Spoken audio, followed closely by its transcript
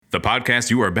The podcast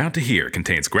you are about to hear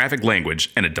contains graphic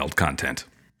language and adult content.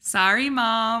 Sorry,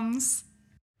 moms.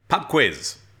 Pop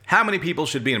quiz. How many people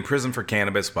should be in prison for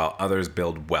cannabis while others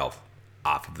build wealth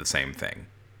off of the same thing?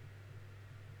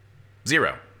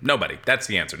 0. Nobody. That's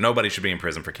the answer. Nobody should be in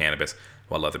prison for cannabis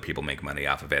while other people make money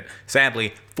off of it.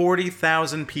 Sadly,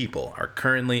 40,000 people are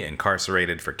currently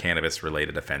incarcerated for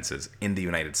cannabis-related offenses in the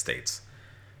United States.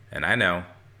 And I know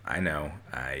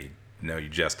you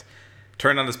just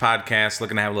turned on this podcast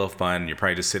looking to have a little fun. You're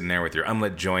probably just sitting there with your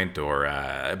unlit joint or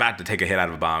about to take a hit out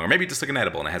of a bong, or maybe just took an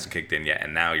edible and it hasn't kicked in yet,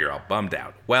 and now you're all bummed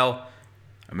out. Well,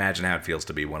 imagine how it feels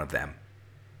to be one of them.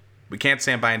 We can't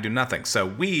stand by and do nothing. So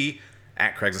we,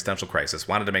 at Craigsistential Crisis,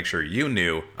 wanted to make sure you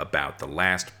knew about the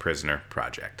Last Prisoner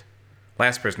Project.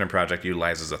 Last Prisoner Project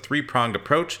utilizes a 3-pronged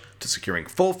approach to securing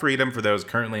full freedom for those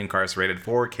currently incarcerated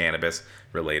for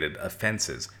cannabis-related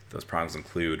offenses. Those prongs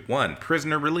include 1.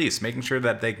 Prisoner release, making sure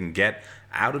that they can get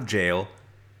out of jail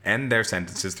and their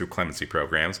sentences through clemency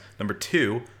programs. Number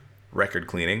 2, record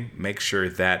cleaning, make sure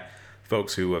that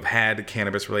folks who have had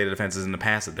cannabis-related offenses in the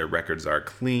past, that their records are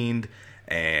cleaned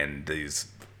and these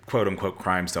quote-unquote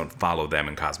crimes don't follow them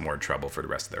and cause more trouble for the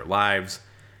rest of their lives.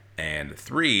 And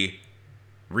 3,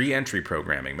 re-entry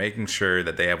programming, making sure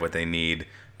that they have what they need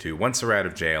to, once they're out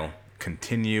of jail,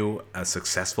 continue a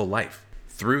successful life.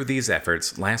 Through these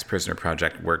efforts, Last Prisoner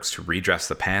Project works to redress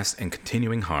the past and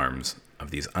continuing harms of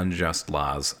these unjust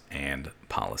laws and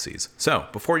policies. So,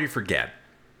 before you forget,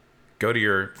 go to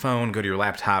your phone, go to your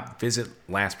laptop, visit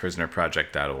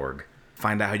lastprisonerproject.org.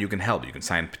 Find out how you can help. You can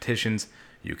sign petitions,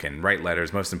 you can write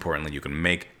letters, most importantly, you can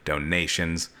make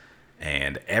donations,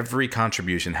 and every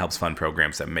contribution helps fund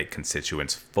programs that make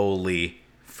constituents fully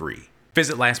free.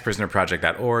 Visit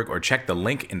lastprisonerproject.org or check the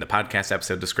link in the podcast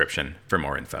episode description for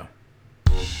more info.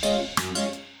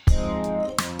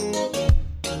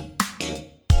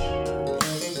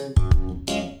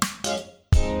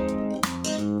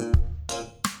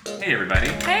 Hey, everybody.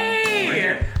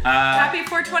 Hey! Happy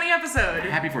 420 episode.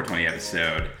 Happy 420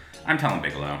 episode. I'm Talon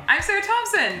Bigelow. I'm Sarah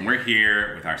Thompson. We're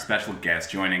here with our special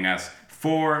guest joining us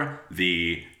for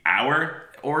the hour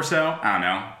or so. I don't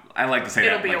know. I like to say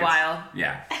It'll that. be a while.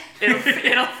 Yeah. It'll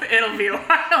be a while.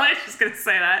 I was just gonna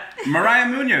say that. Mariah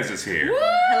Munoz is here. Woo!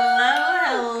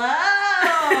 Hello.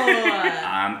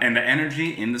 And the energy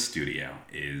in the studio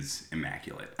is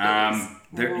immaculate.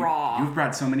 Raw. You've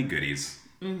brought so many goodies.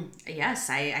 Yes,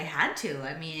 I had to.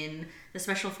 I mean, the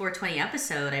special 420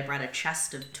 episode, I brought a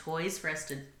chest of toys for us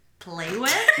to play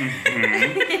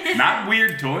with. Not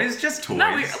weird toys, just toys.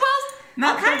 Not weird.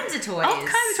 Well, All kinds of toys. all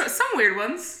kinds of toys. Some weird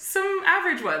ones, some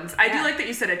average ones. I do like that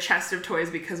you said a chest of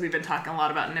toys because we've been talking a lot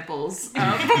about nipples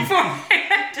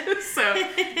beforehand. So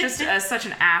just such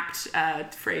an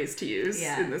apt phrase to use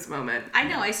in this moment. I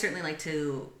know, I certainly like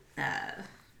to,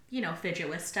 fidget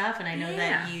with stuff, and I know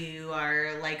that you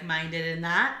are like-minded in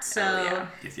that, so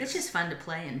it's just fun to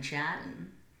play and chat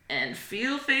and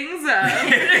feel things up.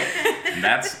 And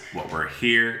that's what we're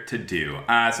here to do.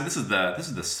 So this is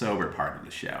the sober part of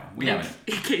the show. In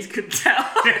case you couldn't tell.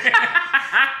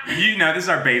 This is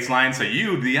our baseline, so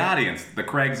you, the audience, the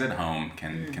Craigs at home,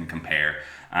 can compare.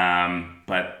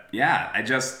 But yeah,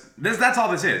 that's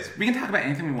all this is. We can talk about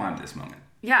anything we want at this moment.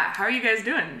 Yeah, how are you guys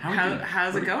doing?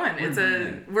 How's it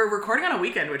going? We're recording on a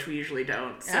weekend, which we usually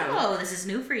don't. So. this is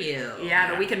new for you. Yeah,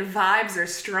 the weekend vibes are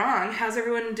strong. How's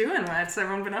everyone doing? What's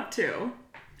everyone been up to?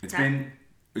 It's been...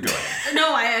 Go ahead.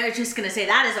 No, I was just going to say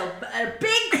that is a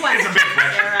big question, It's a big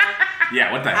question. Sarah.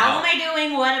 Yeah, what the How hell? am I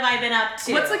doing? What have I been up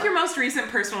to? What's like your most recent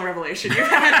personal revelation you've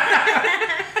had?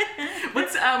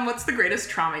 What's the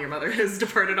greatest trauma your mother has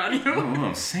departed on you?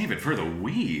 Oh, save it for the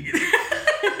weed.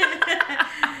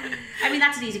 I mean,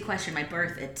 that's an easy question. My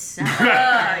birth itself.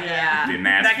 Yeah. Didn't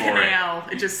ask That for canal,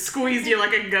 it just squeezed you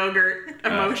like a go-gurt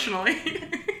emotionally.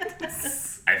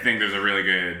 I think there's a really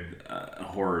good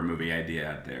horror movie idea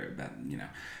out there about,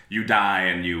 you die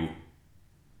and you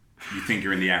think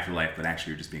you're in the afterlife, but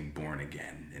actually you're just being born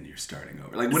again and you're starting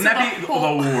over. Like, wouldn't that be the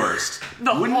worst?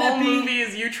 Wouldn't whole movie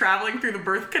is you traveling through the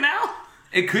birth canal?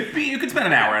 It could be. You could spend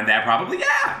an hour on that probably.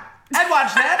 Yeah. I'd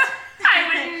watch that. I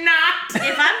would not.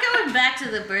 If I'm going back to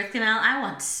the birth canal, I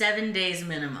want 7 days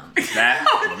minimum.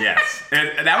 Yes.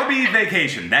 That would be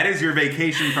vacation. That is your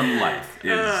vacation from life.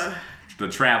 Is the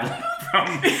travel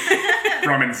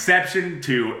from inception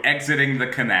to exiting the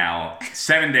canal.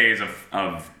 7 days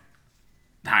of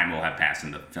time will have passed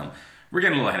in the film. We're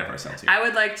getting a little ahead of ourselves here. I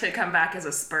would like to come back as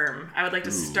a sperm. I would like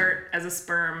to start as a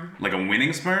sperm. Like a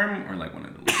winning sperm or like one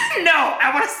of the losers? No,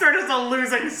 I want to start as a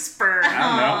losing sperm. I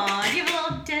don't know. Aw, give a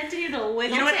little dent, you know,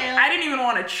 wiggle You know what? tail. I didn't even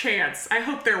want a chance. I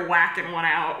hope they're whacking one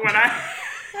out when I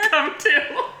come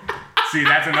to. See,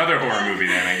 that's another horror movie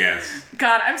then, I guess.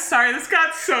 God, I'm sorry. This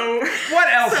got so. What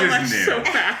else so is much new? So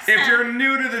fast. If you're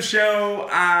new to the show,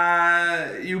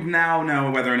 you now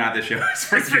know whether or not this show is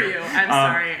for you. It's for you. I'm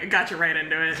sorry. I got you right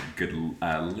into it. Good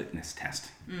litmus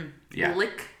test. Yeah.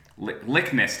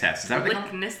 Lickness test. Is that what they call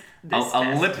it? Lickness.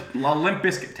 A Limp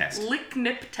Biscuit test. Lick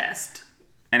nip test.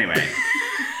 Anyway,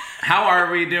 how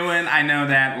are we doing? I know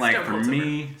that, like, Stone for Cold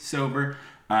me, sober,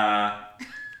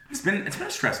 it's been a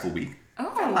stressful week.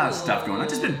 Oh. Got a lot of stuff going on.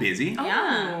 Just been busy. Oh.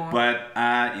 Yeah. But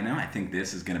I think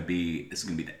this is gonna be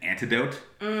the antidote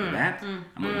for that. I'm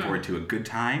looking forward to a good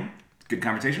time, good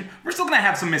conversation. We're still gonna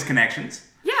have some misconnections.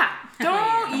 Yeah.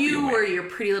 Don't be you aware. worry your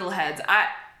pretty little heads.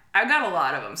 I've got a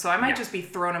lot of them, so I might just be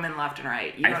throwing them in left and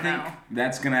right. You don't I think know.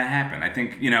 that's gonna happen. I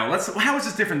think how is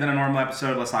this different than a normal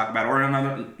episode? Let's talk about or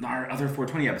our other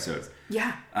 420 episodes.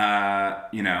 Yeah.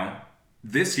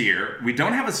 This year we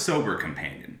don't have a sober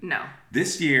companion. No.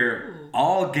 This year,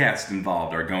 all guests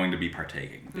involved are going to be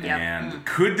partaking. Yep. And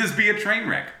could this be a train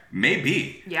wreck?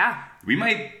 Maybe. Yeah.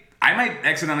 I might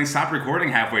accidentally stop recording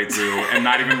halfway through and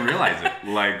not even realize it.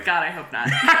 Like, God, I hope not.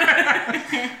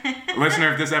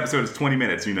 listener, if this episode is 20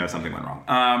 minutes, you know something went wrong.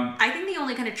 I think the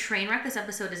only kind of train wreck this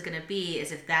episode is going to be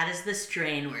is if that is the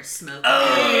strain we're smoking.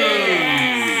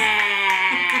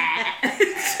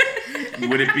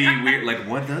 Would it be weird? Like,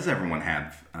 what does everyone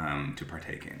have to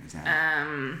partake in? Is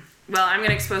that... Well, I'm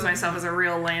gonna expose myself as a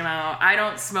real lame-o. I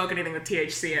don't smoke anything with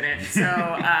THC in it, so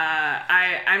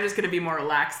I'm just gonna be more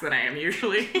relaxed than I am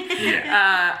usually.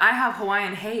 Yeah. I have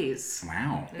Hawaiian Haze.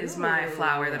 Wow. Is my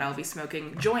flower that I'll be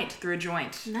smoking through a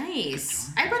joint.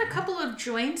 Nice. I brought a couple of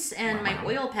joints and my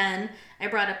oil pen. I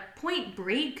brought a Point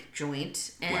Break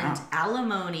joint and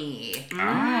alimony. Oh.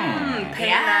 Pay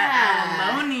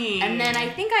that alimony. And then I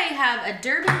think I have a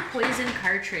Durban Poison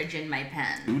cartridge in my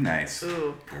pen. Ooh, nice.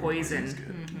 Ooh, poison. Poison's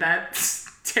good.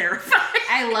 That's terrifying.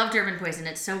 I love Durban Poison.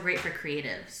 It's so great for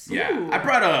creatives. Yeah. Ooh. I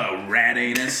brought a Rat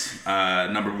Anus,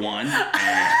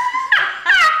 #1.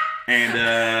 And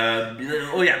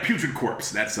Putrid Corpse.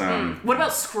 That's What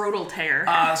about scrotal tear?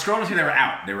 Scroll to they were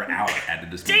out. They were out at the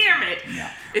dispensary. Damn it!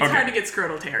 Yeah. It's Okay. hard to get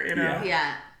scrotal tear, you know? Yeah.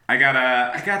 Yeah. I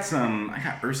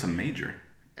got Ursa Major.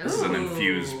 This is an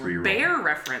infused pre-roll. Bear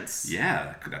reference.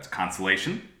 Yeah, that's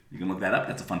Constellation. You can look that up.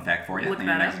 That's a fun fact for you. Look Name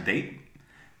that a nice up. date.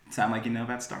 Sound like you know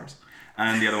about stars.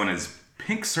 And the other one is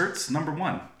Pink Certs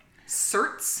 #1.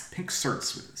 Certs? Pink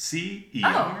Certs with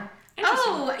C-E-R. Oh.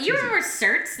 Interesting. Oh, you remember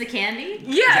Certs, the candy?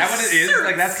 Yes. Is that what it is? Certs.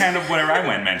 Like, that's kind of where I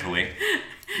went mentally.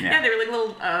 Yeah, they were like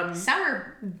little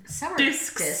Sour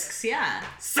Discs. yeah.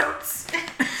 certs.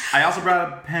 I also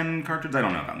brought a pen cartridge. I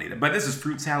don't know if I'll need it, but this is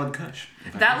Fruit Salad Kush.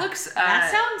 That looks. That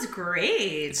sounds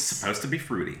great. It's supposed to be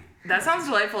fruity. That sounds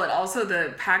delightful. And also,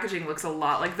 the packaging looks a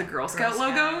lot like the Girl Scout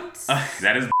logo.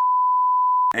 That is.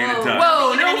 And it does. Whoa!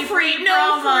 Leave No any free free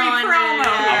promo. promo.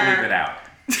 I'll here. leave it out.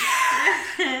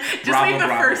 Just Bravo, like the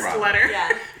bravo, first bravo. letter. Yeah.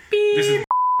 Beep. This is.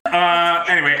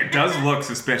 Anyway, it does look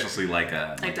suspiciously like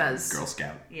a does. Girl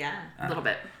Scout. Yeah. A little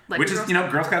bit. Like Which the is,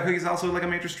 Girl Scout cookies is also like a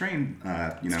major strain,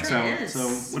 It is. So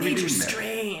what are we Major doing there?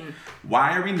 strain.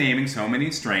 Why are we naming so many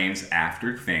strains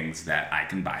after things that I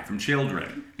can buy from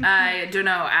children? I don't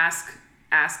know. Ask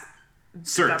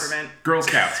Certs, government. Girl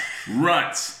Scouts,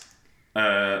 Runts,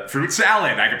 fruit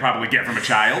salad I could probably get from a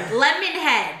child. Lemon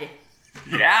head.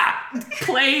 Yeah.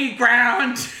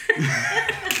 playground.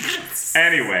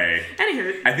 Anyway,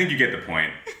 Anywho. I think you get the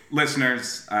point.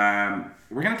 Listeners,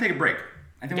 we're going to take a break.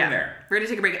 I think we're there. We're going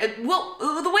to take a break. Well,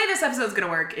 the way this episode's going to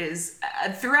work is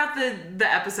throughout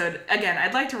the episode, again,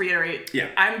 I'd like to reiterate,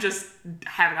 I'm just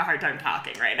having a hard time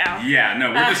talking right now. Yeah,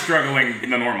 no, we're just struggling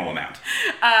the normal amount.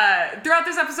 Throughout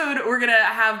this episode, we're going to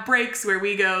have breaks where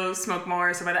we go smoke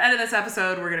more. So by the end of this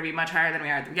episode, we're going to be much higher than we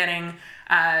are at the beginning.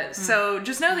 So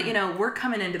just know that, we're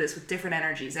coming into this with different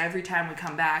energies. Every time we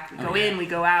come back, we go in, we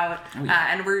go out.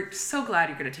 And we're so glad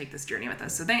you're going to take this journey with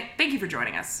us. So thank you for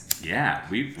joining us. Yeah,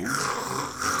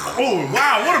 oh,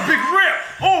 wow, what a big rip!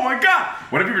 Oh my god!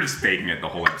 What if we were just faking it the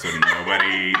whole episode and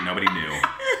nobody knew?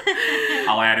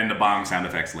 I'll add in the bong sound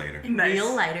effects later. Nice.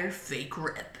 Real lighter, fake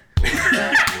rip.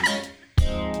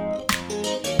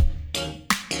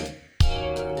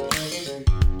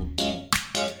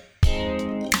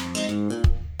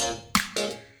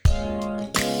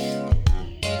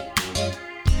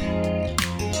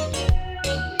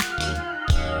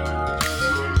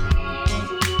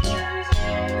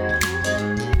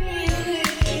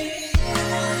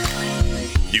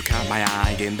 You can't my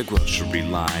eye in the grocery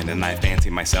line, and I fancy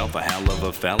myself a hell of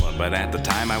a fella, but at the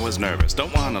time I was nervous.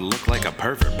 Don't wanna look like a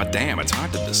pervert, but damn, it's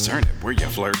hard to discern it. Were you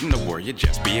flirting or were you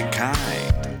just being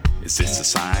kind? Is this a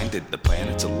sign? Did the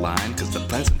planets align? Cause the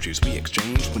pleasantries we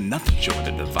exchanged were nothing short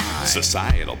of divine.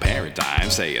 Societal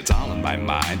paradigms say it's all in my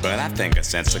mind, but I think I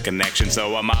sense a connection,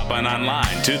 so I'm hopping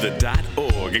online to the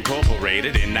 .org,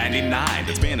 incorporated in 99.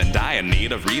 It's been in dire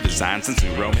need of redesign since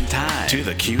in Roman time. To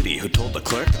the cutie who told the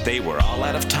clerk that they were all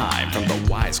out of time, from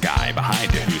the wise guy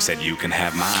behind it who said you can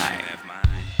have mine.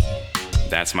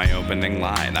 That's my opening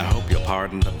line. I hope you'll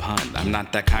pardon the pun. I'm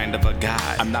not that kind of a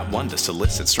guy. I'm not one to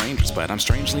solicit strangers, but I'm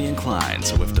strangely inclined.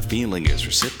 So if the feeling is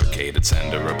reciprocated,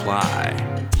 send a reply.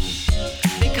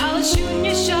 They call it shooting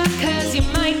your shot cause you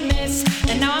might miss.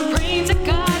 And now I'm praying to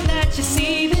God that you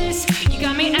see this. You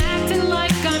got me acting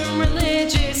like I'm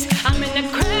religious. I'm in a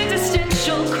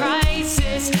existential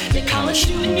crisis. They call it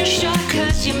shooting your shot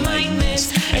cause you might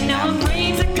miss. And now I'm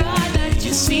praying to God that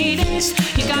you see this.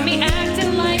 You got me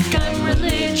acting like I'm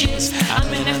religious. I'm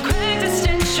in a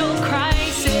existential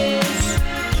crisis.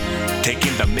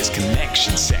 Taking the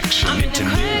misconnection section I'm into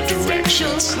new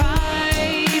directions.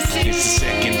 Crisis. It's the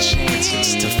second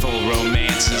chances to full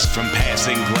romances from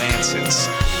passing glances.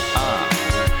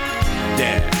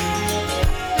 Yeah.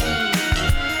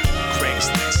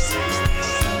 Craigslist.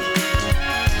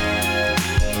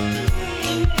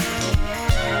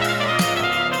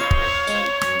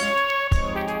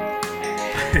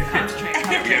 Concentrate.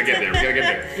 We gotta get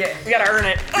there. Yeah, we gotta earn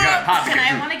it. We gotta pop it. And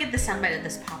I want to get the soundbite of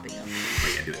this popping up.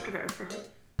 Yeah, do it. Okay.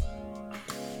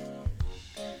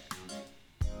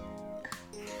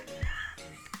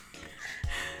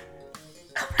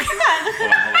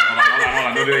 Hold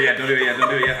on. Don't do it yet.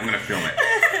 I'm gonna film it.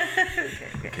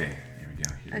 Okay, here we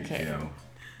go.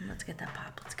 Let's get that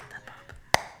pop.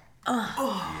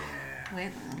 Oh. Yeah.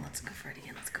 Wait, let's go for it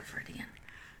again.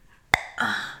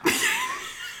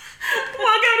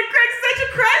 Welcome to Craig's Central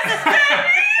Crisis, baby!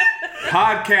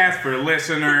 Podcast for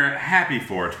listener. Happy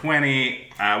 420.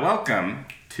 Welcome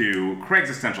to Craig's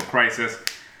Existential Crisis,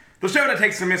 the show that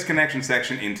takes the misconnection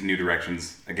section into new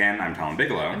directions. Again, I'm Tom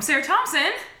Bigelow. I'm Sarah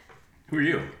Thompson. Who are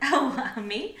you? Oh,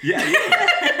 me? Yeah, you.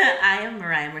 I am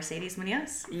Mariah Mercedes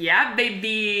Munoz. Yeah,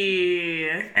 baby.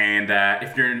 And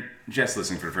if you're just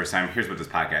listening for the first time, here's what this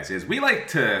podcast is. We like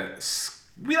to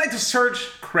search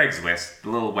Craigslist, the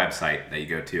little website that you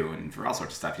go to, and for all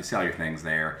sorts of stuff. You sell your things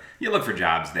there. You look for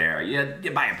jobs there.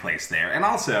 You buy a place there. And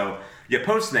also, you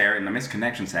post there in the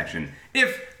misconnection section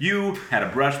if you had a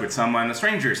brush with someone, a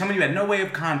stranger, someone you had no way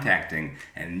of contacting,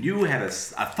 and you had a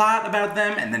thought about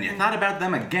them, and then you thought about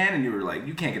them again, and you were like,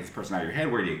 you can't get this person out of your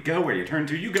head. Where do you go? Where do you turn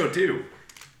to? You go to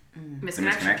the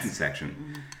misconnection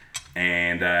section.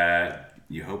 And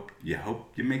you hope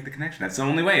you make the connection. That's the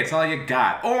only way. It's all you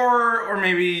got. Or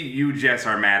maybe you just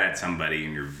are mad at somebody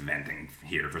and you're venting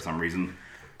here for some reason.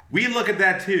 We look at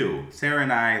that too. Sarah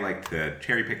and I like to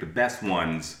cherry pick the best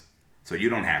ones so you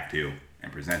don't have to,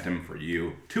 and present them for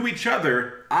you to each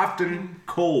other, often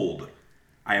cold.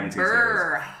 I haven't seen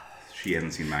Sarah's. She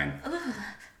hasn't seen mine.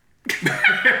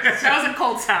 That was a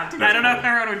cold sound. I don't know if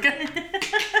everyone would get it.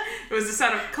 It was the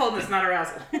sound of coldness, not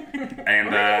arousal.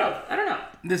 And I don't know.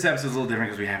 This episode's a little different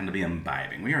because we happen to be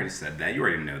imbibing. We already said that. You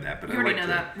already know that. But You already know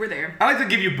that. We're there. I like to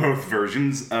give you both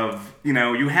versions of, you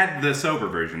had the sober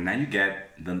version. Now you get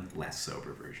the less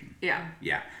sober version. Yeah.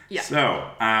 Yeah. Yeah.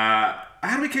 So,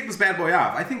 how do we kick this bad boy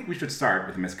off? I think we should start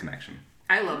with a misconnection.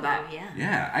 I love that. Oh, yeah.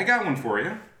 Yeah, I got one for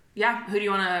you. Yeah. Who do you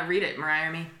want to read it, Mariah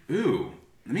or me? Ooh,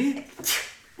 me?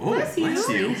 Oh, Bless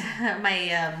you.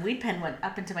 My weed pen went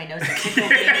up into my nose and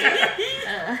tickled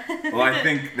me. Well, I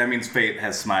think that means fate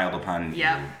has smiled upon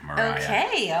Yep. you, Mariah.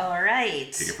 Okay, all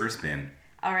right. Take it for a spin.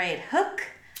 All right, hook,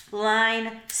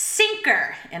 line,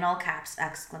 sinker, in all caps,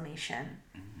 exclamation.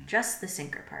 Just the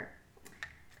sinker part.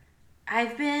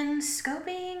 I've been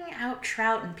scoping out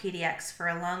trout in PDX for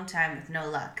a long time with no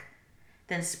luck.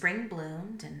 Then spring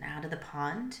bloomed and out of the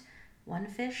pond, one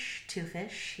fish, two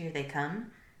fish, here they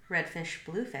come. Red fish,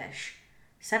 blue fish.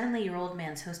 Suddenly your old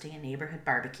man's hosting a neighborhood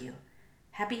barbecue.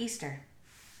 Happy Easter.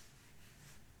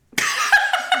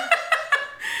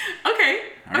 Okay.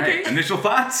 All right. Initial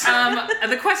thoughts?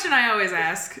 The question I always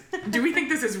ask, do we think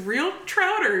this is real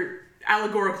trout or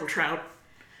allegorical trout?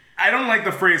 I don't like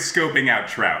the phrase scoping out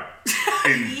trout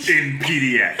in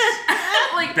PDX.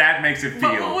 Like, that makes it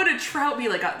feel. But what would a trout be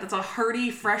like? That's a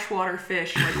hardy freshwater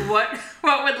fish. Like what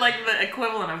would like the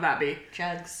equivalent of that be?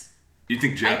 Jugs. You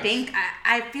think jugs?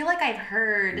 I feel like I've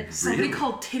heard Somebody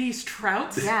called titties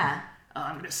trouts? Yeah. oh,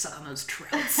 I'm gonna suck on those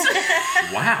trouts.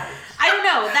 Wow. I don't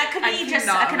know. That could I be just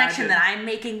cannot a connection imagine. that I'm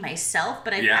making myself,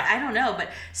 but I don't know. But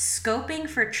scoping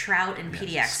for trout and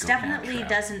PDX scoping definitely out trout.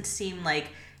 doesn't seem like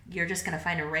you're just gonna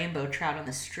find a rainbow trout on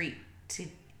the street.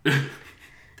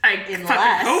 I Unless.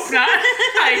 fucking hope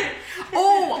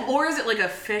not. Or is it like a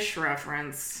fish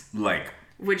reference? Like,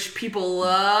 Which people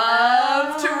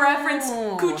love to Oh. reference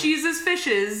coochies as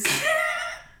fishes.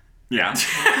 yeah.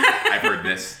 I've heard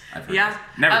this. Yeah.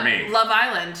 Never me. Love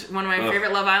Island. One of my Ugh.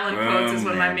 favorite Love Island quotes is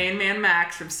when my man. main man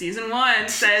Max from season 1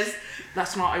 says,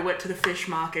 "Last night I went to the fish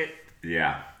market."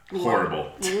 Yeah.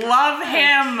 Horrible. Love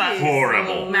him.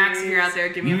 Horrible. Max, if you're out there,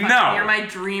 give me a fucking, No. you're my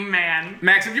dream man.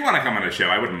 Max, if you want to come on the show,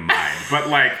 I wouldn't mind. But,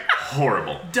 like,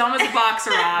 horrible. Dumb as a box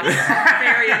of rocks,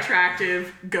 very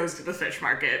attractive, goes to the fish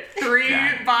market. 3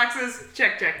 Yeah. boxes,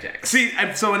 check. See,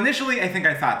 so initially I think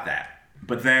I thought that.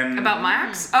 But then... About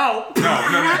Max? Oh.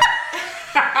 No.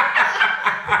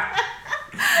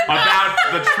 About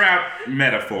the trout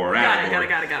metaphor. Got it.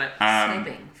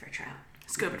 Scoping for trout.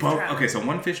 Scope it Well, trout. okay, so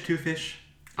 1 fish, 2 fish.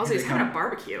 Also, he's having a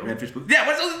barbecue. Red fish. Yeah,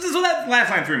 so that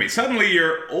last line threw me. Suddenly,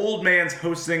 your old man's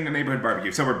hosting the neighborhood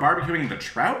barbecue. So we're barbecuing the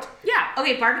trout? Yeah.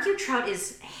 Okay, barbecue trout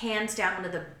is hands down one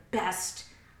of the best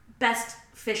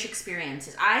fish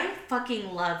experiences. I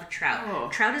fucking love trout. Oh.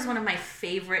 Trout is one of my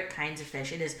favorite kinds of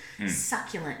fish. It is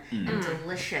succulent and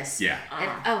delicious. Yeah.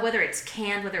 And, whether it's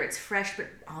canned, whether it's fresh, but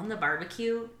on the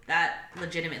barbecue, that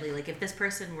legitimately, like if this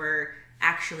person were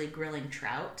actually grilling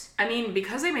trout. I mean,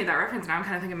 because they made that reference, now I'm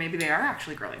kind of thinking maybe they are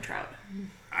actually grilling trout.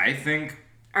 I think...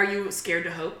 Are you scared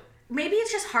to hope? Maybe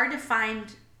it's just hard to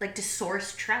find, like to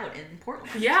source trout in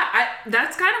Portland. Yeah,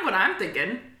 that's kind of what I'm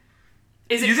thinking.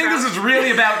 Is it You think trout? this is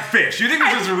really about fish? You think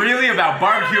this is really about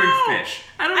barbecuing fish?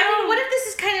 I don't know. I mean, what if this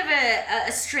is kind of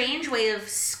a strange way of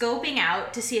scoping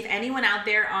out to see if anyone out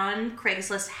there on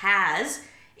Craigslist has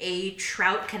a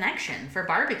trout connection for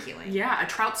barbecuing? Yeah, a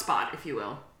trout spot, if you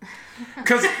will.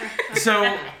 Because,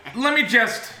 so, let me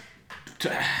just...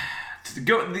 to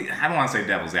go, I don't want to say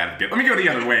devil's advocate. Let me go the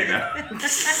other way, though.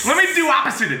 Let me do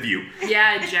opposite of you.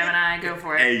 Yeah, Gemini, go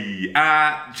for it. Hey,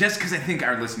 just because I think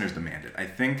our listeners demand it. I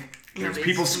think there's Nobody's-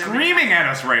 people nobody's screaming at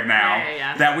us right now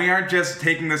Yeah. that we aren't just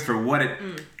taking this for what it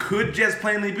could just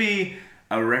plainly be,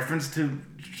 a reference to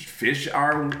fish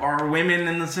are women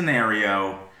in the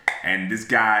scenario, and this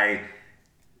guy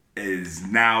is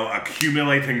now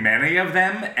accumulating many of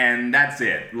them, and that's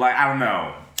it. Like, I don't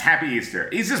know. Happy Easter.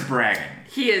 He's just bragging.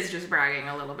 He is just bragging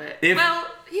a little bit. If- Well,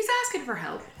 he's asking for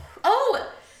help. Oh,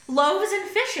 loaves and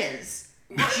fishes.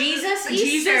 Jesus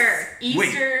Easter.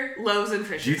 Easter, loaves and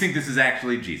fishes. Do you think this is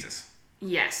actually Jesus?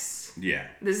 Yes. Yeah.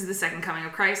 This is the second coming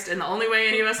of Christ, and the only way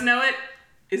any of us know it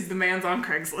is the man's on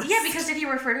Craigslist. Yeah, because did he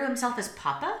refer to himself as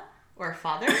Papa or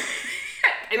Father?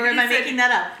 I Or am I making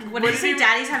that up? What did he say?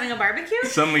 Daddy's having a barbecue?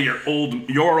 Suddenly your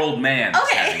old man is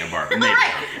Okay. having a barbecue. All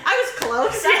right. I was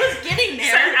close. I was getting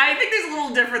there. I think there's a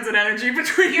little difference in energy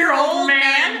between your Your old old man,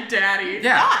 man? and daddy.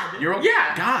 Yeah. God. Your old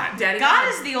Yeah. God. Daddy God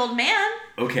is the old man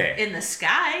Okay. in the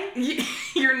sky.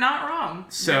 You're not wrong.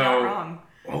 So, You're not wrong.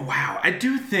 oh wow, I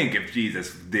do think if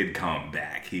Jesus did come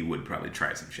back, he would probably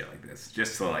try some shit like this,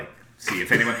 just to like see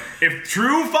if anyone, if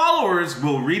true followers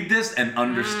will read this and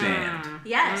understand.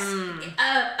 Yes.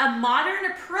 A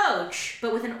modern approach,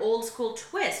 but with an old school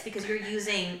twist because you're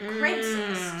using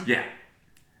Craigslist. Yeah.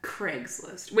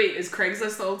 Craigslist. Wait, is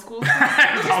Craigslist the old school?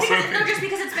 It's also No, just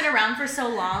because it's been around for so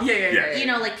long. Yeah. You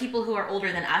know, like people who are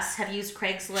older than us have used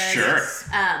Craigslist. Sure.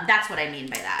 That's what I mean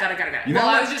by that. Got it. You know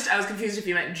Well, what? I was confused if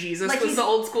you meant Jesus Like was he's- the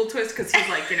old school twist because he's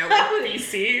like, like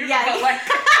BC. Yeah, But he- like,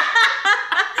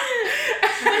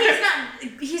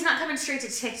 But he's not coming straight to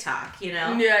TikTok, you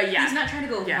know? Yeah. He's not trying to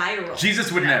go Yeah. viral.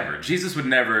 Jesus would never. Jesus would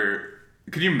never.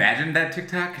 Could you imagine that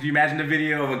TikTok? Could you imagine the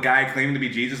video of a guy claiming to be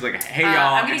Jesus? Like, hey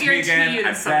y'all, I'm gonna it's me guarantee again. you that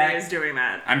I'm somebody back. is doing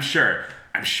that. I'm sure,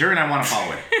 and I want to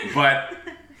follow it, but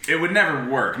it would never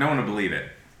work. No one would believe it.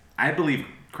 I believe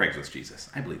Craigslist Jesus.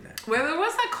 I believe that. Well, there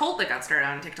was that cult that got started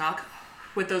on TikTok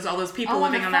with all those people Oh,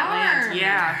 on living the on that land. farm.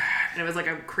 Yeah, and it was like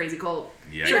a crazy cult.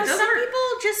 Yeah. You know, It doesn't some hurt. people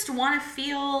just want to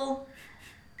feel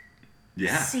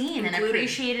Yeah. seen and Included.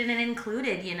 appreciated and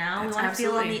included, you know? We That's want to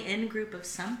feel on absolutely- the in-group of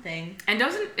something. And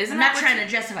isn't I'm that not trying to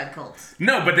justify cults.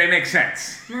 No, but they make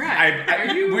sense. Right.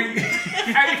 Are you? we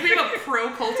have a pro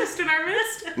cultist in our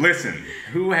midst? Listen,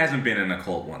 who hasn't been in a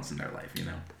cult once in their life? You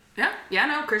know, Yeah.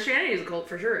 No, Christianity is a cult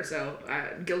for sure. So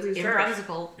guilty as Improv charged. is a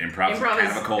cult. improv is Improv kind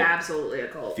is of a cult. absolutely a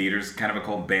cult. Theater's kind of a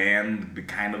cult. Band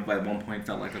kind of at one point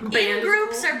felt like a cult. Band is a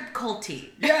In-groups cult. are culty.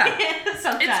 Yeah,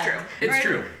 Sometimes. It's true. it's Right?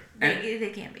 true. And They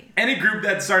can be. any group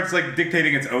that starts like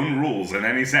dictating its own rules in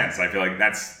any sense, I feel like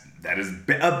that is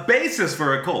a basis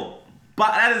for a cult.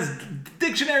 But that is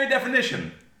dictionary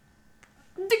definition.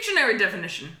 dictionary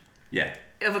definition Yeah.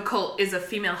 of a cult is a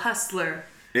female hustler.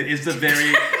 It is the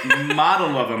very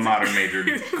model of a modern major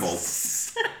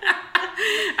cult.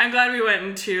 I'm glad we went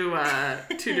into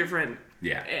two different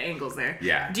Yeah. angles there.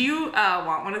 Yeah. Do you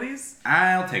want one of these?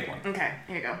 I'll take one. Okay,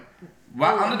 here you go.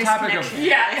 Well, on the topic of... misconnection.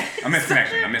 Yeah. A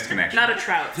misconnection. Not a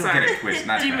trout. Don't Sorry. get it twisted.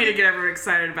 Not a Didn't mean to trout. get everyone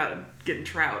excited about getting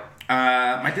trout.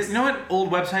 You know what old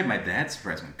website my dad's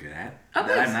surprisingly good at? Oh, that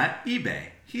please. I'm not? eBay.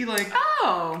 He,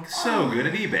 Oh. so good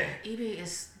at eBay. eBay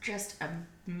is just a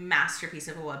masterpiece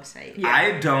of a website. Yeah.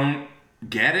 I don't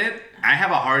get it. I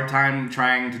have a hard time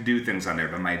trying to do things on there,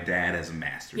 but my dad has a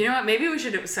master. You know what? Maybe we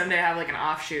should someday have like an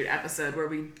offshoot episode where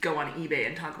we go on eBay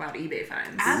and talk about eBay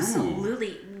finds.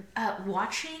 Absolutely.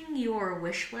 Watching your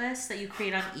wish list that you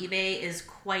create on eBay is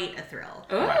quite a thrill.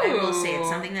 Ooh, I will say it's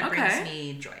something that brings okay.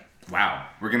 me joy. Wow.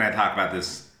 We're going to talk about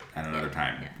this at another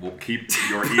time. Yeah. We'll keep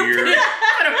your ear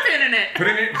Put a pin in it.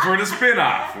 putting it for the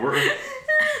spin-off.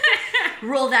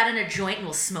 Roll that in a joint and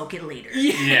we'll smoke it later.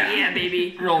 Yeah. Yeah,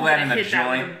 baby. Roll that I'm in gonna a hit that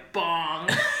with joint. a bong.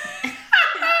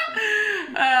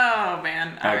 Oh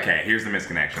man. All right. Okay, here's the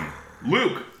misconnection.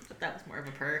 Luke. But that was more of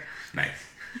a purr. Nice.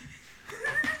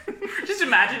 Just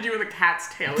imagine you with a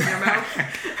cat's tail in your mouth.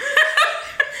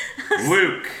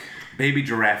 Luke. Baby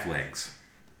giraffe legs.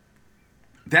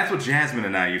 That's what Jasmine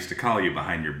and I used to call you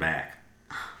behind your back.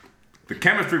 The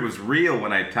chemistry was real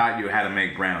when I taught you how to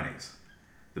make brownies.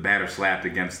 The batter slapped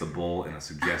against the bowl in a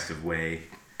suggestive way.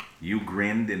 You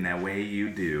grinned in that way you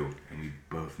do, and we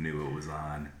both knew it was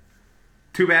on.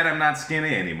 Too bad I'm not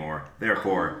skinny anymore.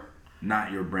 Therefore,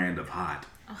 not your brand of hot.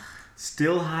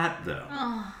 Still hot, though.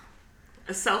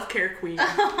 A self-care queen.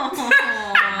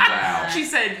 Wow. She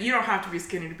said, "You don't have to be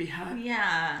skinny to be hot."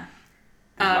 Yeah.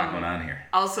 There's a lot going on here.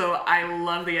 Also, I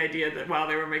love the idea that while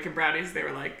they were making brownies, they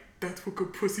were like, "That's what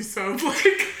good pussy sounds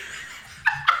like."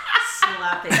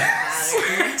 Slapping the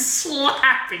batter.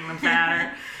 Slapping the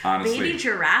batter. Honestly. Baby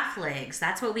giraffe legs.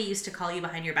 That's what we used to call you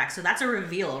behind your back. So that's a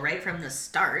reveal right from the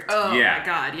start. Oh Yeah. my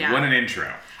god, yeah. What an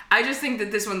intro. I just think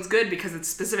that this one's good because it's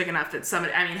specific enough that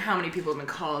somebody, I mean, how many people have been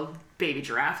called baby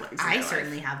giraffe legs? in I their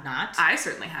certainly life? have not. I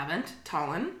certainly haven't.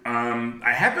 Talon.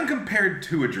 I have been compared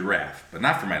to a giraffe, but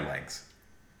not for my legs.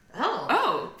 Oh.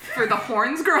 Oh, for the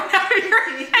horns growing out of your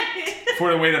head.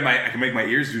 For the way that I can make my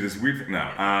ears do this weird thing.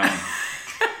 No.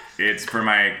 It's for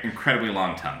my incredibly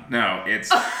long tongue. No, it's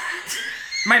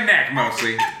my neck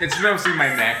mostly. It's mostly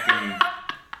my neck and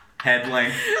head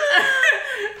length.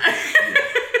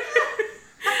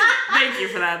 Thank you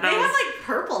for that. They That have was, like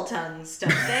purple tongues, don't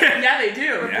they? yeah, they do.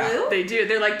 Yeah. Blue? They do.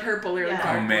 They're like purple or like Yeah.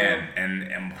 dark Oh blue. man,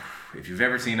 and if you've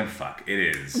ever seen them fuck, it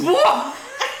is. Whoa!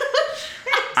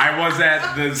 I was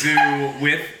at the zoo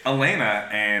with Elena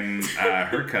and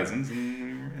her cousins,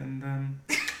 and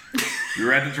we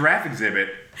were at the giraffe exhibit.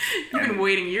 You've been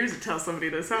waiting years to tell somebody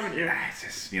this, haven't you? It's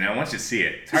just, once you see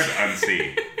it, it's hard to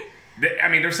unsee. I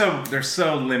mean, they're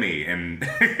so limmy and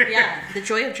Yeah. The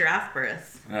joy of giraffe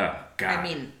birth. oh god. I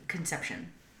mean,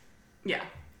 conception. Yeah.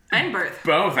 And birth.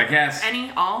 both, I guess.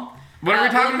 Any, all. What are we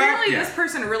talking about? Apparently, Yeah. this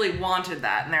person really wanted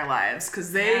that in their lives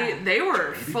because they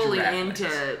were fully giraffe into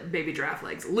legs. baby giraffe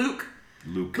legs. Luke.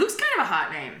 Luke. Luke's kind of a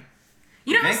hot name.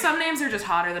 You know how think? some names are just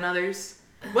hotter than others?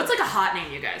 What's like a hot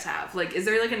name you guys have? Like, is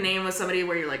there like a name with somebody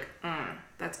where you're like,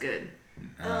 that's good?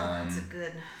 Oh, that's a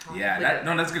good. Yeah,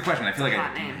 that's a good question. I feel like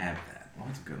hot I do name. have that. Well,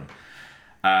 that's a good one.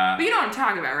 But you know what I'm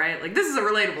talking about, right? Like, this is a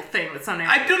relatable thing that some names.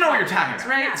 I do know what you're talking about.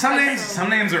 Right? Some Okay.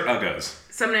 names are uggos.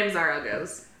 Some names are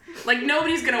uggos. Like,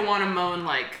 nobody's gonna want to moan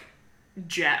like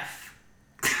Jeff.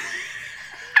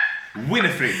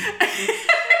 Winifred.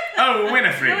 Oh,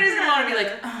 Winifred. Nobody's gonna want to be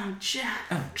like, oh, Jeff.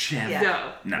 Oh, Jeff. Yeah.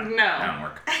 No. No, No. that don't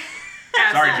work.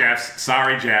 Sorry, Jeffs.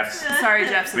 Sorry, Jeffs. Sorry,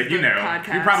 Jeff's But you the know,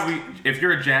 podcast. you probably, if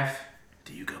you're a Jeff,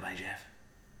 do you go by Jeff?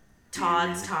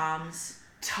 Todd's, Tom's.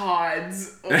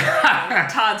 Todd's. Oh,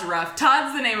 Todd's rough.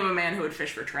 Todd's the name of a man who would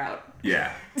fish for trout.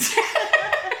 Yeah.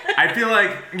 I feel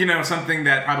like, something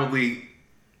that probably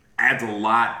adds a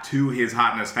lot to his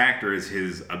hotness factor is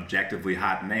his objectively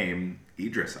hot name,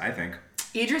 Idris, I think.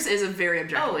 Idris is a very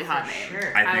objectively hot for name.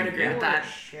 sure. I would think, agree yeah. with that.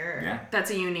 Sure. Yeah.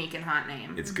 That's a unique and hot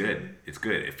name. It's good. It's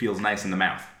good. It feels nice in the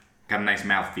mouth. Got a nice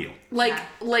mouth feel. Like,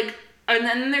 Yeah. and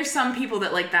then there's some people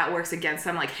that like that works against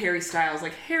them, like Harry Styles.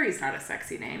 Like, Harry's not a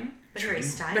sexy name. But Harry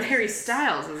Styles. But Harry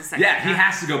Styles is a sexy Yeah, he name.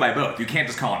 has to go by both. You can't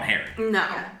just call him Harry. No,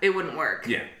 Yeah. it wouldn't work.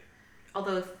 Yeah.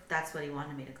 Although if that's what he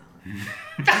wanted me to call him.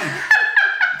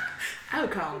 I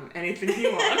would call him anything he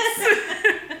wants.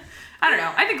 I don't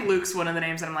know. I think Luke's one of the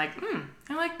names that I'm like,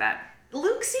 I like that.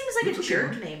 Luke seems like a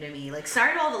jerk name to me. Like,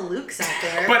 sorry to all the Lukes out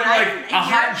there. But like I'm a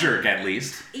hot inherent- jerk at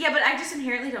least. Yeah, but I just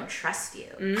inherently don't trust you.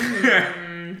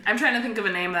 I'm trying to think of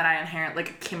a name that I inherit, like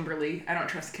a Kimberly. I don't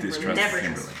trust Kimberly. Distrust Never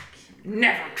Kimberly.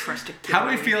 Never trust a Kimberly. How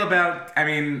do we feel about? I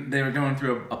mean, they were going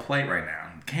through a plight right now.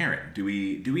 Karen, do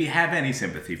we have any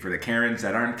sympathy for the Karens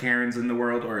that aren't Karens in the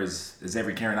world, or is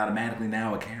every Karen automatically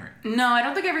now a Karen? No, I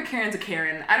don't think every Karen's a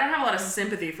Karen. I don't have a lot of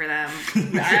sympathy for them.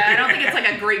 I don't think it's like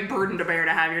a great burden to bear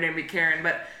to have your name be Karen,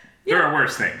 but There are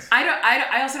worse things.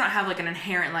 I also don't have like an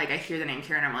inherent, like I hear the name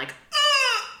Karen, I'm like,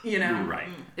 you know? Right.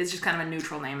 It's just kind of a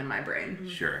neutral name in my brain.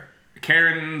 Sure.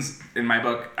 Karen's, in my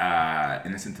book,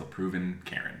 innocent till proven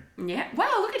Karen. Yeah. Wow,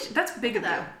 look at you. That's big of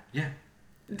that. Yeah.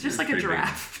 Just It's like a pretty big.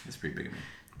 giraffe. It's pretty big of me.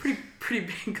 Pretty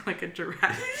big like a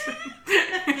giraffe.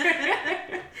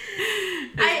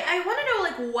 I want to know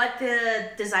like what the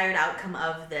desired outcome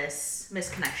of this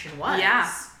misconnection was.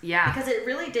 Yeah. Because it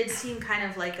really did seem kind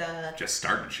of like a Just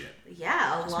starting shit.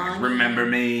 a long. Remember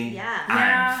me? Yeah.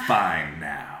 I'm fine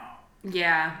now.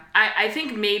 Yeah. I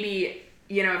think maybe,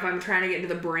 you know, if I'm trying to get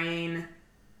into the brain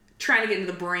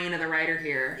of the writer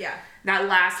here. Yeah. That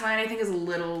last line I think is a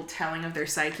little telling of their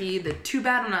psyche. The too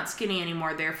bad I'm not skinny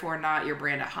anymore, therefore not your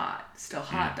brand of hot. Still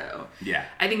hot though. Yeah.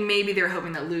 I think maybe they're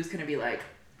hoping that Lou's gonna be like,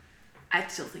 I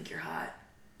still think you're hot.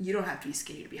 You don't have to be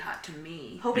skinny to be hot to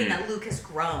me. Hoping that Luke has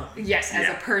grown. Yes, as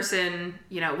Yeah. a person,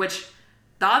 you know, which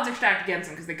the odds are stacked against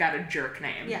him because they got a jerk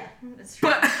name. Yeah, that's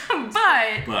true.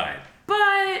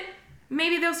 But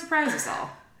maybe they'll surprise us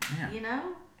all. Yeah. You know,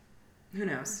 Who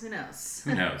knows? who knows?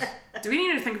 Who knows? Do we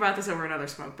need to think about this over another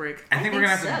smoke break? I think we're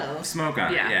think gonna have so. to smoke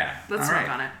on it. Yeah. Let's All smoke right.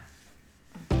 on it.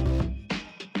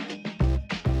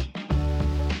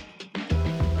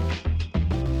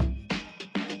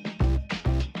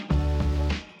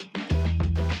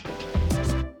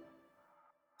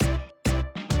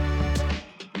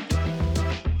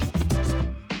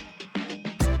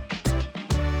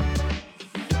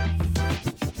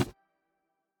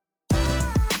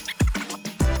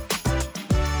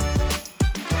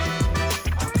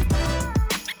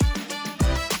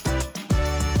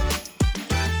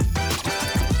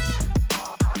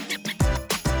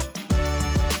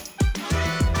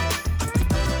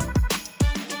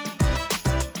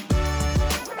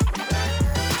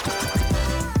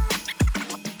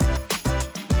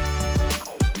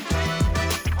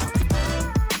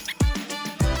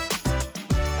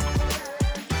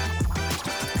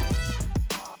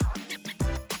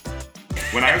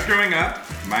 When I was growing up,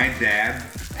 my dad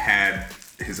had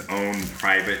his own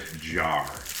private jar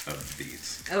of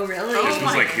these. Oh really? Oh This was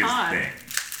my like his God. thing.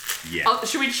 Yeah. Oh,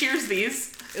 should we cheers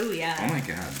these? Ooh yeah. Oh my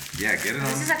god. Yeah, get it on.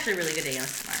 This is actually really good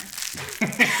ASMR.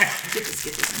 Get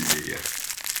this. Yeah.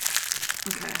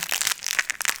 Okay.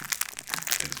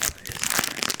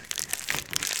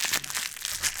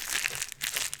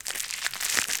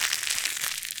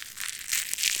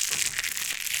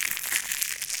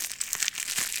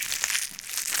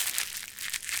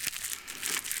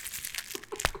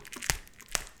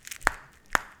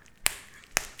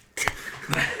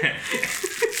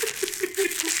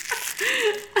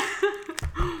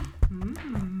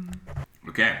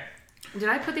 Okay. Did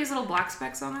I put these little black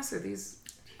specks on this or these?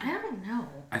 I don't know.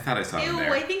 I thought I saw them Ew,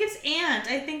 there. I think it's ant.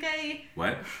 I think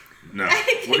What? No. I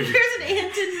think What are you, there's an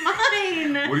ant in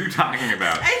mine. what are you talking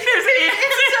about? I think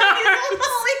it's Tommy's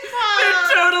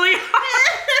lollipop. Totally.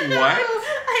 What?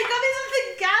 I got these at the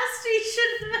gas station.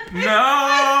 No!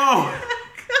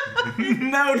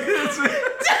 No, this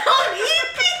Don't eat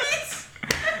these.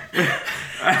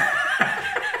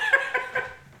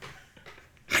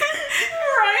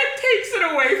 Ryan takes it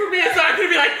away from me. It's not gonna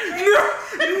be like,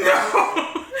 no,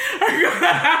 I'm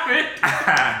gonna have it.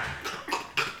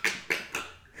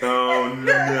 Oh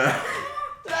no.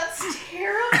 That's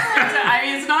terrible. I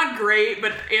mean, it's not great,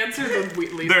 but ants are the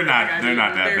least. They're not- thing I they're do.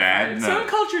 not that They're bad, fine. no. Some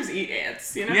cultures eat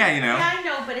ants, you know. Yeah, you know. Yeah, I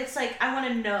know, but it's like I want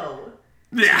to know.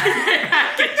 Yeah.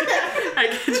 I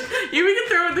get you. We can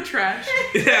throw it in the trash.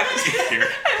 Yeah. Here.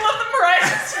 I love the Mariah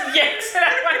just yanks it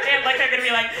out of my hand like I'm gonna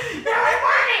be like, no, I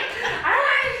want it.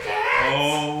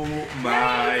 Oh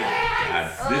my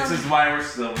god. This is why we're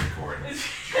still recording.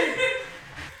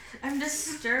 I'm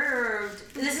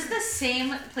disturbed. This is the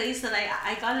same place that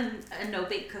I got a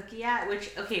no-bake cookie at,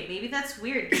 which, okay, maybe that's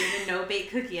weird, getting a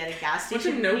no-bake cookie at a gas What's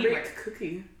station. a in New York. no-bake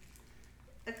cookie?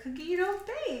 A cookie you don't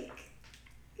bake.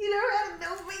 You never had a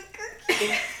no-bake cookie.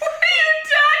 What are you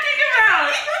talking about? What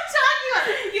are you talking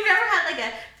about? You've never had like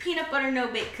a peanut butter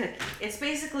no-bake cookie. It's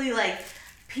basically like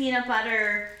peanut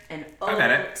butter and oats. I've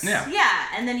had it, yeah. Yeah,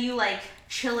 and then you like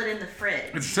chill it in the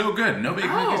fridge. It's so good. No bake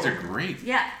cookies are great.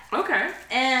 Yeah. Okay.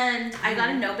 And I got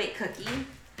a no-bake cookie.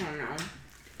 I don't know.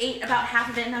 Ate about half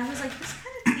of it, and I was like, this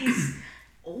kind of tastes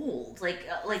old, like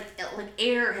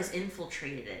air has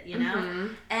infiltrated it, you know.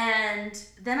 And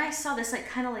then I saw this like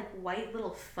kind of like white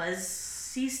little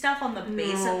fuzzy stuff on the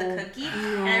base of the cookie,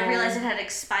 and I realized it had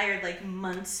expired like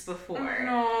months before.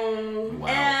 No. Wow.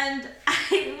 And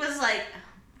I was like, oh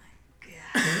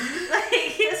my god.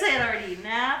 Like, yes, I had already eaten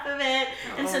half of it.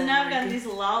 And so now I've got these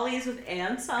lollies with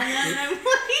ants on them. And I'm like,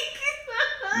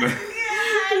 oh my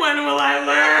god. When will I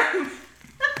learn?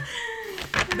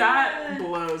 That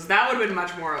blows. That would have been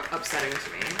much more upsetting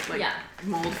to me. Like, Yeah.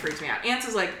 mold freaks me out. Ants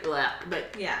is like, bleh,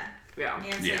 but Yeah. yeah.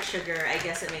 Ants Yeah. like sugar. I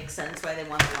guess it makes sense why they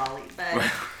want a lolly. But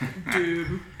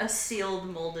Dude, a sealed,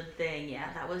 molded thing,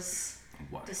 yeah, that was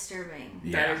What? disturbing.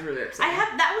 Yeah. that is really upsetting.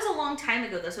 That was a long time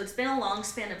ago though, so it's been a long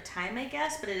span of time, I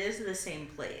guess, but it is the same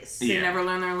place. They Yeah. never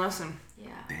learn their lesson. Yeah.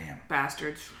 Damn.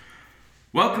 Bastards.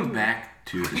 Welcome back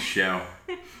to the show.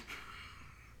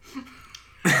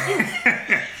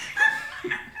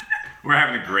 We're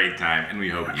having a great time, and we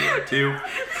hope you are too.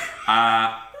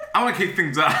 I want to kick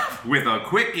things off with a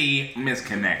quickie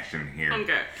misconnection here.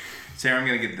 Okay. Sarah, I'm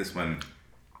going to give this one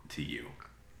to you.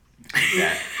 Take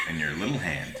that in your little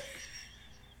hand.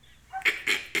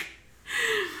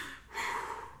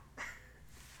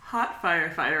 Hot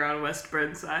firefighter on West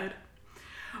Burnside.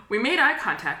 We made eye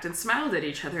contact and smiled at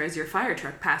each other as your fire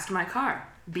truck passed my car.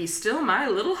 Be still, my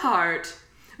little heart.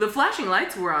 The flashing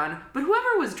lights were on, but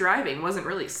whoever was driving wasn't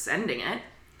really sending it.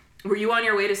 Were you on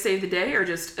your way to save the day or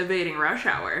just evading rush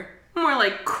hour? More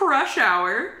like crush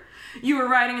hour. You were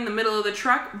riding in the middle of the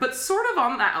truck, but sort of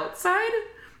on the outside?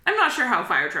 I'm not sure how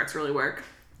fire trucks really work.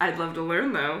 I'd love to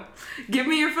learn though. Give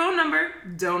me your phone number.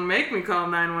 Don't make me call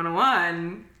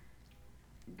 911.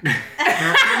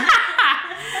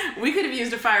 We could have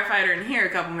used a firefighter in here a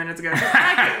couple minutes ago.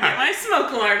 I couldn't get my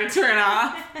smoke alarm to turn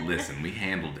off. Listen, we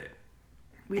handled it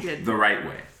We did. the right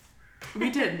way. We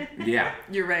did. Yeah.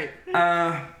 You're right.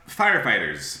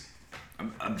 Firefighters.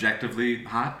 Objectively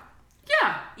hot?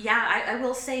 Yeah. Yeah, I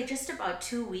will say just about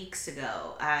 2 weeks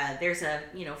ago, there's a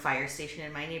fire station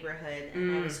in my neighborhood,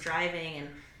 and I was driving, and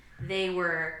they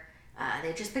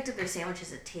just picked up their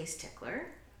sandwiches at Taste Tickler,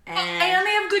 And they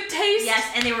have good taste.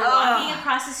 yes, and they were walking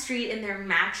across the street in their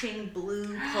matching blue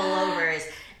pullovers.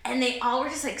 And they all were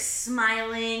just like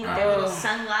smiling with their little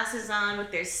sunglasses on,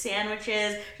 with their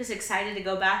sandwiches, just excited to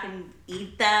go back and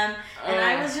eat them. And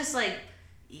I was just like,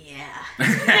 yeah,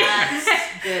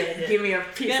 that's good. Give me a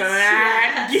piece of That's-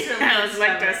 that. yeah, Yeah, some I would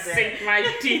like to good stuff sink my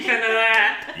teeth into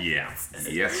that. Yeah.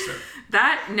 Yes, sir.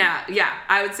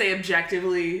 I would say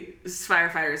objectively,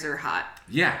 firefighters are hot.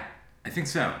 Yeah, I think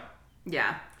so.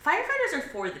 Yeah. Firefighters are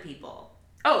for the people.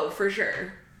 Oh, for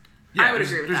sure. Yeah, I would there's-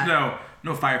 agree with there's that.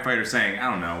 no firefighter saying, I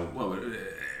don't know,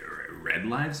 Red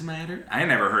Lives Matter? I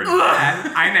never heard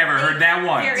that. I never heard that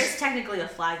once. There is technically a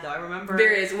flag, though. I remember.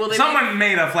 There is. Well, they Someone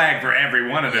made a flag for every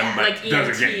one of them, Yeah. but Like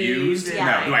does it get EMTs used? and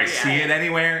No. Do I yeah. see it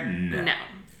anywhere? No. No.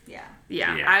 Yeah.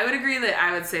 Yeah, Yeah. I would agree that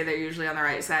I would say they're usually on the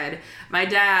right side. My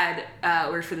dad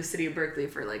worked for the city of Berkeley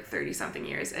for like 30 something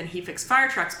years, and he fixed fire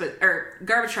trucks, or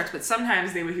garbage trucks, but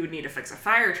sometimes he would need to fix a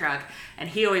fire truck, and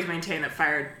he always maintained that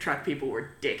fire truck people were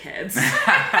dickheads.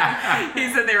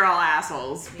 He said they were all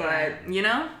assholes, but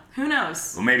who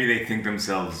knows? Well, maybe they think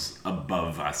themselves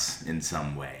above us in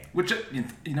some way. Which,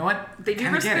 you know what? They do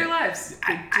Kinda risk get their it. lives.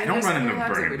 They I do don't risk run into their lives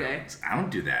burning every day. buildings. I don't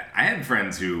do that. I had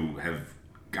friends who have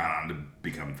gone on to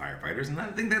become firefighters, and I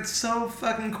think that's so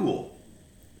fucking cool.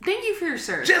 Thank you for your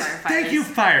service, Just firefighters. thank you,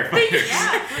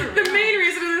 firefighters. The main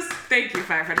reason of this, thank you,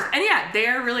 firefighters. And yeah, they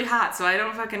are really hot, so I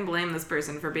don't fucking blame this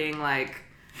person for being like,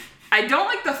 I don't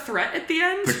like the threat at the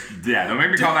end. Yeah, don't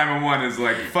make me call 911 is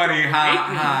like funny, ha make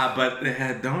me. ha,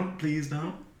 but please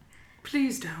don't.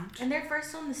 Please don't. And they're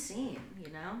first on the scene,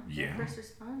 Yeah. They're first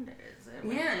responders.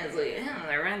 Yeah, it's like, yeah,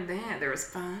 they're right there. They're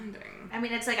responding. I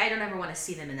mean, it's like I don't ever want to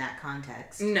see them in that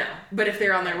context. No, but if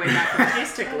they're on their way back from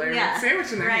Taste Tickler Yeah, with a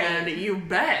sandwich in their right. hand, you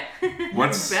bet.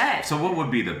 bet. So what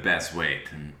would be the best way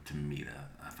to meet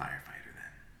a firefighter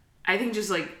then? I think just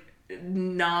like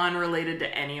non-related to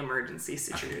any emergency Yeah,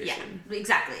 situation.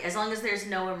 exactly. As long as there's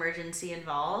no emergency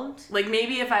involved. Like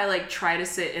maybe if I like try to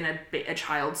sit in a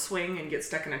child swing and get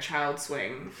stuck in a child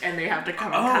swing and they have to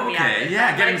come and cut Oh, me out. okay. of it, Yeah,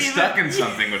 that getting might be stuck the- in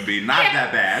something would be not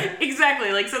that bad.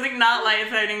 Exactly, like something not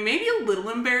life-threatening, maybe a little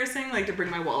embarrassing, like to bring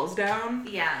my walls down,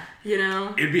 Yeah.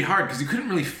 It'd be hard because you couldn't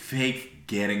really fake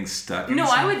getting stuck in No,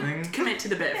 I something. would commit to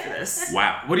the bit for this.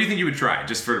 Wow. What do you think you would try,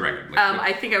 just for the record? Like,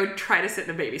 I think I would try to sit in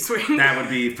a baby swing. that would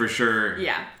be for sure.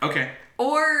 Yeah. Okay.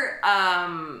 Or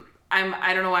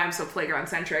I don't know why I'm so playground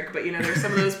centric, but there's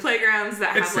some of those playgrounds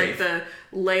that It's have like safe. the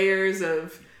layers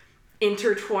of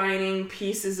intertwining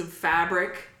pieces of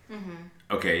fabric,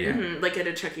 Okay, yeah. like at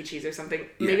a Chuck E. Cheese or something.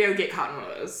 Maybe I would get caught in one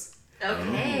of those.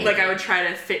 Okay. Like I would try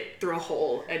to fit through a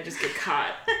hole and just get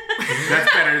caught.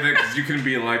 That's better than because you can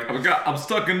be like, oh God, I'm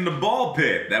stuck in the ball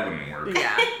pit. That wouldn't work.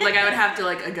 Yeah, like I would have to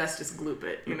like Augustus Gloop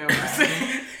it, you know what I'm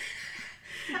saying?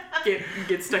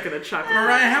 get stuck in the chocolate.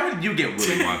 Mariah, how would you get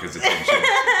Willy Wonka's attention?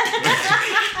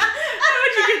 How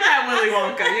would you get that Willy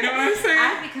Wonka? You know what I'm saying?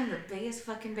 I've become the biggest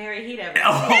fucking berry he'd ever seen.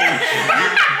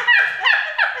 Oh,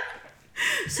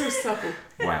 So supple.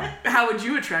 wow. How would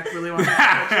you attract Willy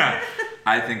Wonka?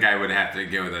 I think I would have to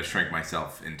go to shrink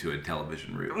myself into a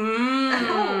television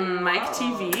room. Mike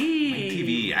TV.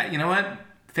 TV. You know what?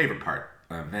 Favorite part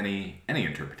of any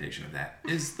interpretation of that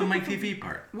is the Mike TV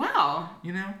part. Wow.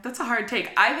 You know? That's a hard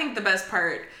take. I think the best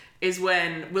part is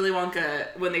when Willy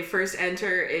Wonka, when they first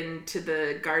enter into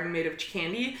the garden made of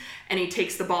candy, and he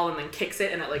takes the ball and then kicks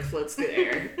it, and it like floats through the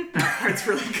air. That part's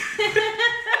really good.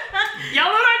 Y'all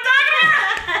know what I'm talking about?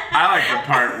 I like the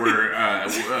part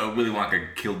where Willy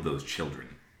Wonka killed those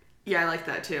children. Yeah, I like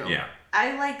that too. Yeah.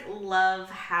 I love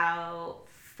how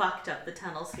fucked up the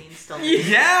tunnel scene still is.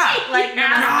 Yeah. Like no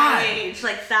matter God. my age,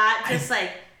 like that, just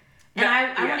like. And I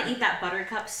want yeah. to eat that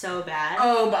buttercup so bad.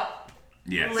 Oh, but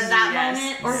Yes. With that Yes.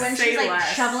 moment, or when Say she's like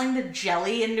less. shoveling the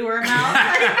jelly into her mouth.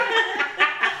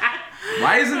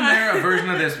 Why isn't there a version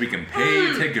of this we can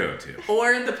pay to go to?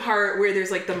 or the part where there's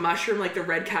like the mushroom, like the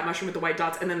red cat mushroom with the white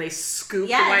dots, and then they scoop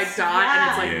Yes, the white dot, and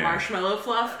it's like yeah. marshmallow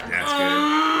fluff. That's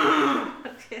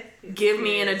good. Give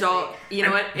me an adult. You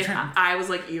know what? If trying- I was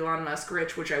like Elon Musk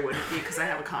rich, which I wouldn't be because I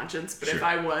have a conscience, but if Sure.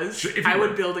 I was, Sure, if you I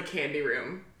would were. build a candy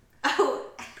room. Oh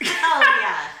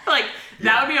yeah. Like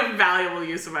that would be a valuable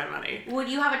use of my money. Would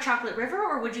you have a chocolate river,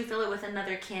 or would you fill it with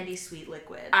another candy sweet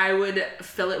liquid? I would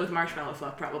fill it with marshmallow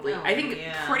fluff probably. Oh, I think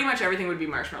yeah. pretty much everything would be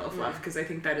marshmallow fluff because I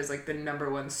think that is like the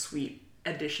number one sweet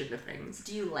addition to things.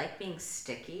 Do you like being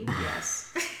sticky?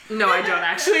 Yes. No, I don't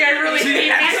actually. I really See, hate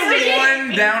that's being the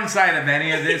one downside of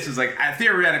any of this is like,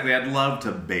 theoretically, I'd love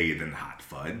to bathe in hot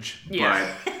fudge, Yeah.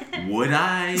 but would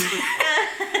I?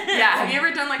 Yeah, have you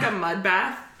ever done like a mud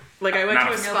bath? Like I went Not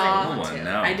to a a spa. full one,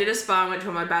 no. I did a spa, went to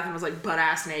a mud bath, and was like butt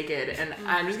ass naked. And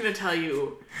I'm just gonna tell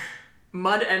you,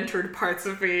 mud entered parts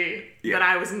of me Yeah. that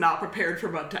I was not prepared for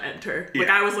mud to enter. Like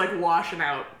Yeah. I was like washing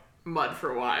out mud for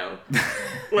a while.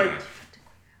 Like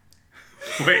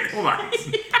Wait, hold on.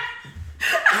 she's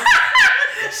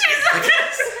not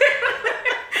gonna say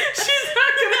it. She's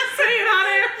not gonna say it on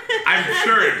air. I'm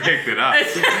sure it picked it up. I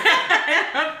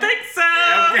don't think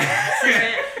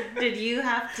so. Did you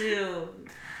have to?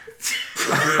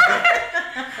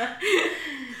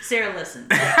 Sarah, listen.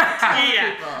 Tell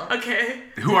Yeah. people. Okay.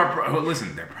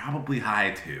 Listen, they're probably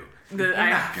high too. I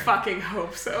not gonna- fucking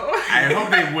hope so. I hope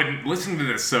they wouldn't listen to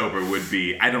this sober. Would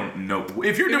be, I don't know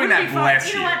if you're doing would that. be fun.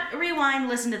 Bless You you. know what? Rewind.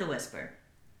 Listen to the whisper.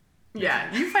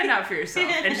 Yeah, you find out for yourself,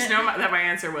 and just know that my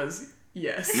answer was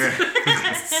yes.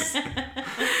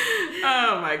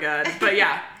 Oh my god! But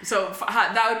yeah, so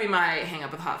that would be my hang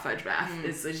up with hot fudge bath.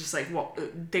 It's just like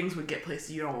things would get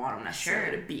places you don't want them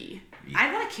necessarily to be.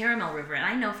 I want a caramel river, and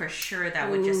I know for sure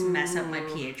that would just mess up my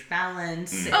pH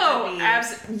balance. It Oh,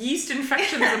 would be- yeast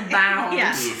infections abound.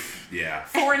 Yeah. Yeah.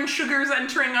 Foreign sugars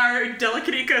entering our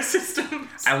delicate ecosystems.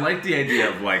 I like the idea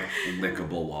of like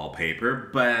lickable wallpaper,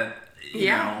 but you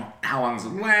Yeah. know, how long does it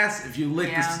last? If you lick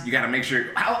Yeah. this, you gotta make sure.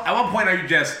 At what point are you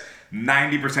just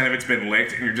 90% of it's been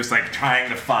licked and you're just like trying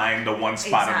to find the one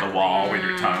spot on the Exactly. wall with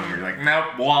your tongue where you're like,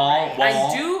 nope, wall.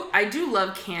 I do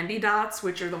love candy dots,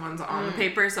 which are the ones on the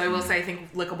paper. So I will say I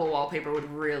think lickable wallpaper would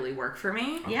really work for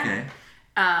me. Yeah. Okay.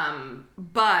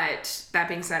 But that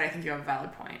being said, I think you have a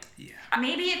valid point. Yeah.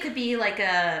 Maybe it could be like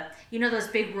those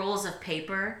big rolls of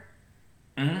paper.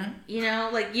 Mm-hmm.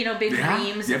 Big Yeah.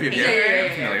 reams Yep, of yep, paper. yep. Yeah.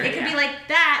 I'm familiar. It could be like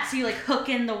that, so you like hook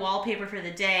in the wallpaper for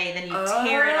the day, then you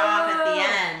tear it off at the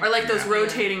end. Or like those Yeah.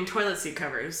 rotating toilet seat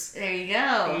covers. There you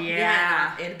go.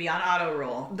 Yeah. It'd be on auto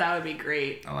roll. That would be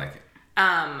great. I like it.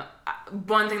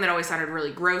 One thing that always sounded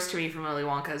really gross to me from Willy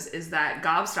Wonka's is that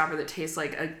gobstopper that tastes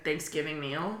like a Thanksgiving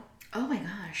meal. Oh my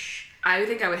gosh. I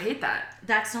think I would hate that.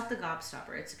 That's not the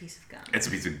gobstopper, it's a piece of gum. It's a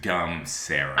piece of gum,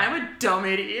 Sarah. I'm a dumb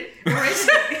idiot.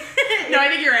 No, I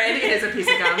think you're right. I think it is a piece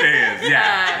of gum. It is,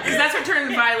 yeah. Because that's what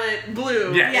turns violet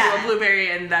blue Yes. into Yeah. a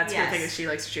blueberry, and that's her Yes. thing is she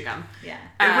likes to chew gum. Yeah.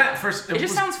 It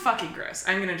just sounds fucking gross.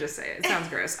 I'm gonna just say it. It sounds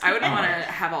gross. I wouldn't want to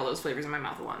have all those flavors in my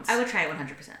mouth at once. I would try it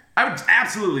 100%. I would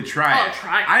absolutely try Oh, it.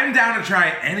 try it. I'm down to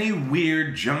try any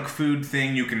weird junk food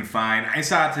thing you can find. I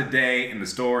saw today in the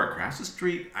store across the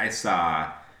street. I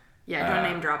saw. Yeah, don't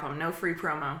name drop them. No free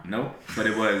promo. Nope, but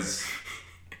it was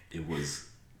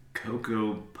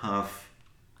Cocoa Puff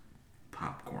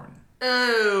popcorn.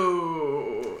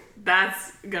 Oh,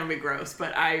 that's gonna be gross.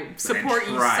 But I support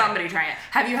you. try it. Somebody trying it.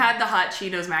 Have you had the hot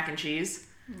Cheetos mac and cheese?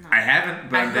 I haven't,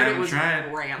 but I I'm heard down it to was try.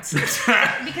 rancid.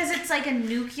 Because it's like a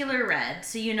nuclear red,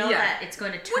 so you know Yeah. that it's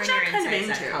going to turn Which your I'm kind of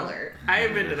insides that into. color. I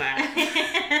have been to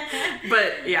that.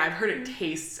 But yeah, I've heard it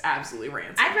tastes absolutely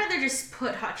rancid. I'd rather just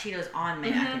put hot Cheetos on my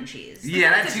mac and cheese.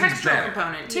 Yeah, that It's a seems textural better.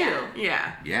 component too.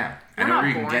 Yeah. Yeah, I We're know not where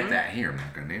you can boring. get that here. I'm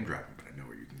not gonna name drop it, but I know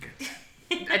where you can get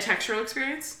that. A textural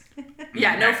experience?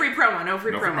 Yeah, no free promo, no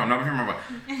free No, promo.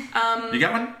 no, no. You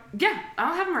got one? Yeah,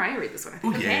 I'll have Mariah read this one. I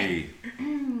think. Ooh, Okay. yay.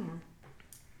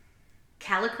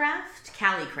 Calicraft.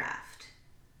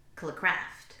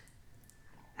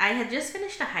 I had just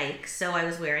finished a hike, so I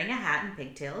was wearing a hat and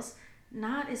pigtails.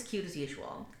 Not as cute as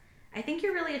usual. I think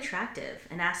you're really attractive,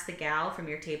 and asked the gal from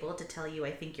your table to tell you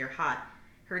I think you're hot.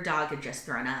 Her dog had just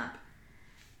thrown up.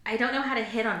 I don't know how to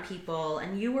hit on people,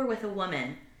 and you were with a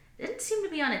woman. Didn't seem to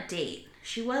be on a date.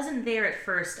 She wasn't there at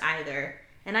first either,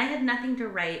 and I had nothing to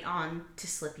write on to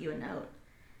slip you a note.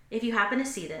 If you happen to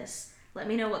see this, let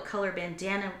me know what color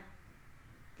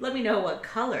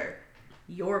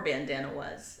your bandana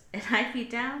was, and I'd be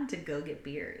down to go get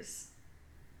beers.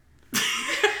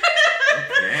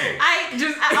 Okay.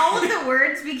 All of the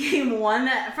words became one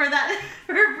for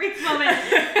a brief moment,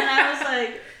 and I was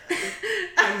like,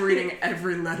 I'm reading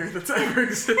every letter that's ever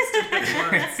existed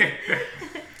at once.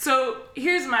 So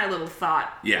here's my little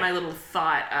thought. Yeah. My little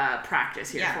thought practice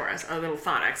here Yeah. for us. A little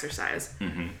thought exercise.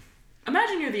 Mm-hmm.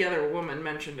 Imagine you're the other woman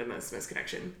mentioned in this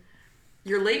misconnection.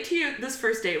 You're late to this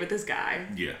first date with this guy.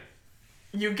 Yeah.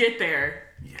 You get there.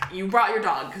 Yeah. You brought your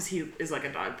dog because he is like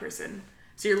a dog person.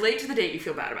 So you're late to the date. You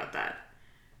feel bad about that.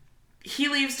 He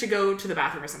leaves to go to the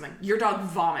bathroom or something. Your dog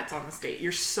vomits on this date.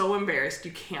 You're so embarrassed.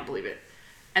 You can't believe it.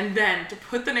 And then, to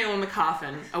put the nail in the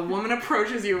coffin, a woman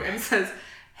approaches you and says,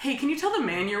 hey, can you tell the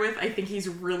man you're with I think he's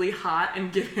really hot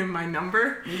and give him my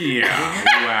number? Yeah.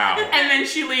 Wow. And then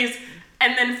she leaves.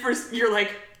 And then first you're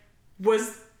like,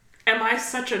 am I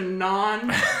such a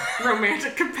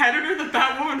non-romantic competitor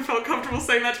that woman felt comfortable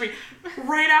saying that to me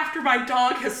right after my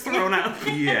dog has thrown up?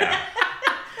 Yeah.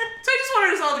 So I just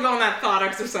wanted us all to go on that thought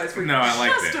exercise for No, I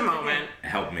liked just it. a moment.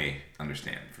 Help me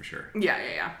understand for sure. Yeah.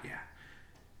 Yeah.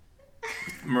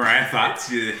 Mariah,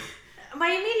 thoughts? You my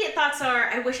immediate thoughts are,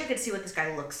 I wish I could see what this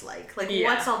guy looks like. Like, Yeah.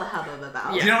 what's all the hubbub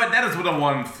about? Yeah. know what? That is the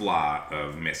one flaw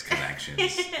of misconnections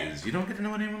is you don't get to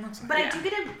know what anyone looks like. But Yeah. I do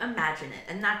get to imagine it,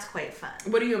 and that's quite fun.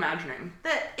 What are you imagining?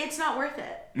 That it's not worth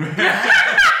it.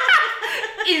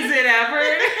 Is it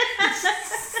ever?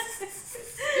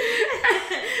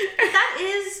 That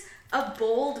is a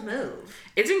bold move.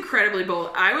 It's incredibly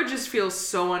bold. I would just feel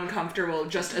so uncomfortable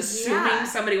just assuming Yeah.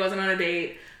 somebody wasn't on a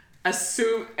date,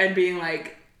 and being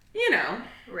like,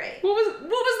 Right. what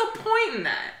was the point in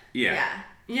that? yeah.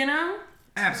 You know?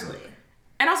 Absolutely.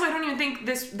 And also, I don't even think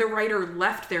the writer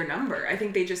left their number. I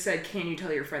think they just said, "Can you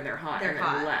tell your friend they're hot?" They're and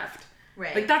hot. then left.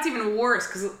 Right. Like that's even worse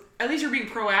because at least you're being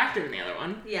proactive in the other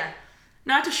one. Yeah.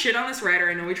 Not to shit on this writer.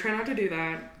 I know we try not to do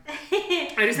that.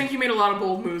 I just think you made a lot of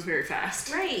bold moves very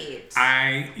fast. Right.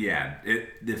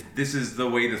 If this is the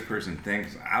way this person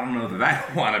thinks, I don't know that I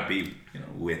want to be,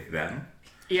 with them.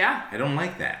 Yeah. I don't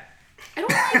like that. I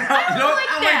don't like that. I don't like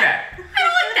that. I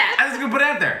don't like that. I'm just gonna put it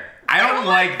out there. I don't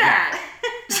like that.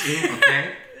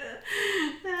 Okay.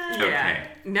 Yeah. Okay.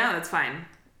 No, that's fine.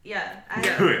 Yeah.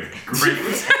 Good. Great.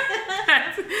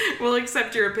 We'll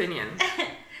accept your opinion.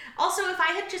 Also, if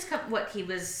I had just come, he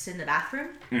was in the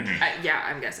bathroom? Yeah,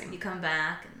 I'm guessing. You come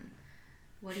back, and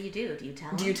what do? Do you tell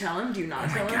him? Do you tell him? Do you not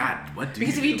Oh tell my him? God! What do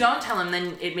Because you if you do? don't tell him,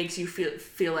 then it makes you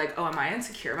feel like, oh, am I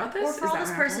insecure about this? Or for Is all that this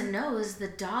what person knows, the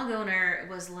dog owner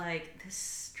was like, this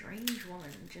strange woman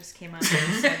just came up and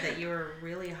said that you were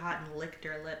really hot and licked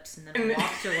her lips and then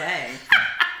walked away.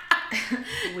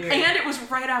 Weird. And it was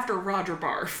right after Roger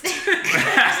barfed.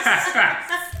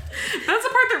 That's the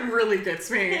part that really gets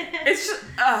me. It's just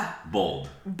Bold.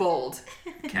 bold.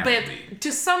 Capital B. But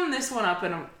to sum this one up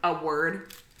in a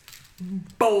word,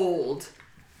 bold.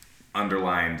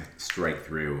 Underlined, strike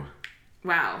through,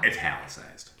 Wow.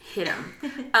 italicized. Hit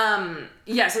him.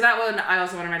 Yeah, so that one, I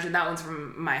also want to mention, that one's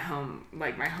from my home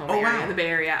area, wow. the Bay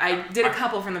Area. I did a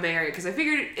couple from the Bay Area because I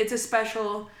figured it's a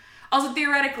special. Also,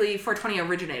 theoretically, 420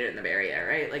 originated in the Bay Area,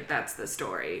 right? Like, that's the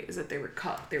story, is that they were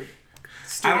caught. They were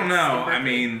I don't know. students in I Berkeley.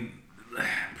 mean,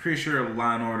 I'm pretty sure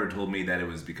Law and Order told me that it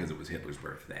was because it was Hitler's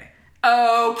birthday.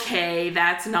 Okay,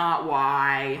 that's not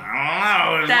why. I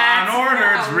don't know. It was That's Law and Order.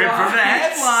 not It's ripped from the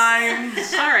why.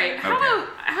 headlines. All right, how Okay.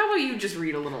 about you just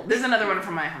read a little? This is another one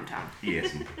from my hometown.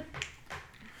 Yes.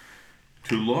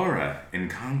 To Laura in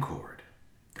Concord.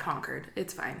 Concord.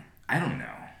 It's fine. I don't know.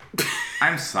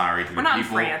 I'm sorry to We're the not in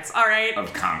people France, all right?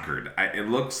 of Concord. It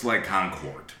looks like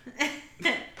Concord.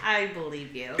 I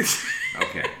believe you.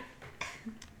 Okay.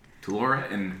 To Laura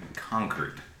in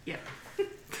Concord. Yeah.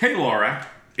 Hey, Laura.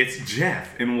 It's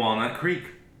Jeff in Walnut Creek.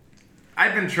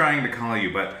 I've been trying to call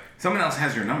you, but someone else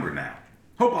has your number now.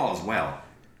 Hope all is well.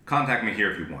 Contact me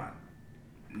here if you want.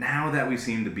 Now that we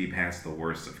seem to be past the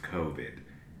worst of COVID,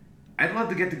 I'd love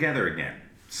to get together again.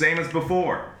 Same as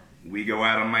before. We go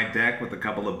out on my deck with a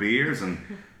couple of beers and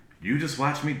you just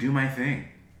watch me do my thing.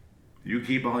 You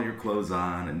keep all your clothes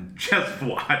on and just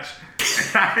watch.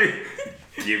 And I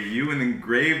give you an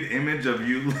engraved image of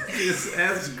Ulysses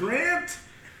S. Grant.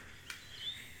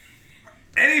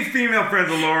 Any female friends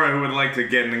of Laura who would like to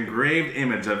get an engraved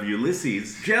image of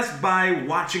Ulysses just by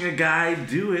watching a guy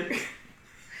do it,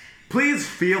 please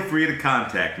feel free to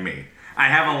contact me. I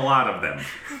have a lot of them.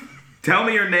 Tell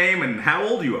me your name and how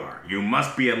old you are. You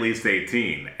must be at least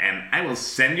 18, and I will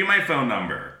send you my phone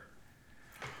number.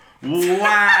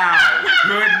 Wow!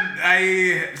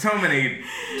 Good. So many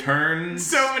turns.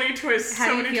 So many twists. How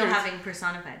so do you many feel twists. having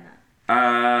personified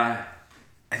that?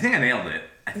 I think I nailed it.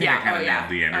 I think Yeah, I kind of oh, yeah. nailed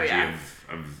the energy Oh, yeah.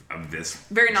 of this.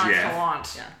 Very Jeff.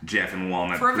 nonchalant. Yeah. Jeff and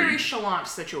Walnut For a very Creek. chalant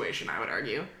situation, I would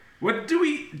argue. What do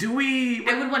we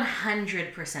I would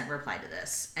 100% reply to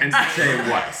this. and say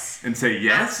what? And say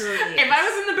yes? Absolutely. If I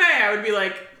was in the Bay, I would be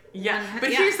like, yeah.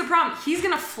 But Yeah. here's the problem. He's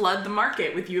going to flood the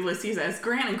market with Ulysses S.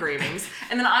 Grant engravings,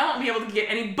 and then I won't be able to get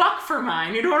any buck for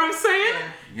mine. You know what I'm saying?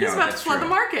 Yeah, He's about to that's flood true. the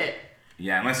market.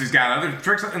 Yeah, unless he's got other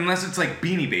tricks. Unless it's like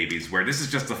Beanie Babies, where this is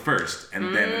just the first,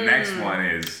 and then the next one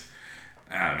is,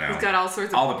 I don't know. He's got all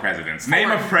sorts of... all the presidents.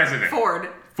 Name a president. Ford.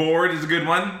 Ford is a good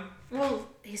one. Well,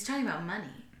 he's talking about money.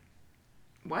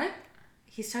 What?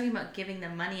 He's talking about giving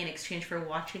them money in exchange for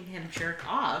watching him jerk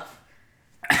off.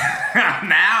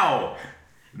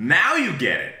 Now you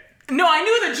get it. No, I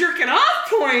knew the jerking off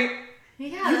point.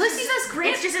 Yeah, Ulysses S.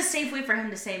 Grant- It's just a safe way for him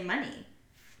to save money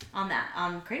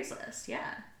on Craigslist.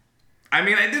 Yeah. I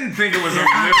mean, I didn't think it was a literal.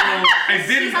 I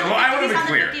didn't. Well, I want to be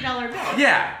clear. He's on the $50 bill.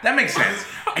 Yeah, that makes sense.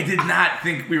 I did not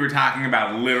think we were talking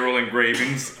about literal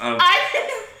engravings of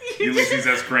Ulysses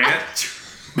S. Grant.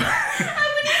 When you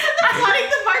said the flooding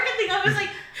the market thing, I was like,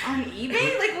 on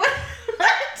eBay? Like, what?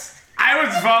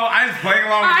 I was playing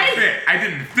along with the bit. I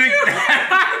didn't think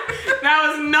that. That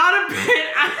was not a bit.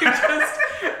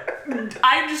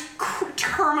 I'm just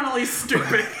terminally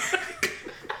stupid.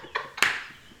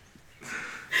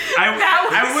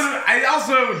 I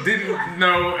also didn't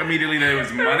know immediately that it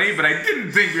was money, but I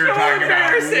didn't think we were So talking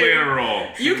about embarrassing. literal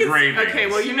You can engravings. okay.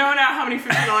 Well, you know now how many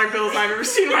 $50 bills I've ever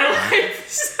seen in my life.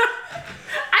 So,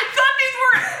 I thought these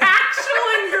were actual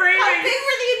How engravings. big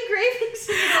were the engravings?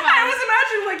 I was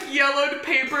imagining like yellowed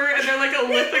paper, and they're like a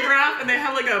lithograph, and they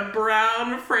have like a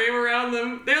brown frame around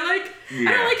them. They're like I don't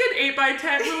know, like an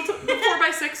 8x10, little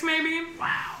 4x6 maybe.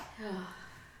 Wow.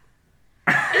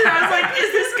 And I was like,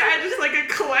 is this guy just like a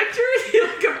collector? Is he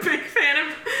like a big fan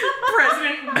of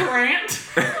President Grant?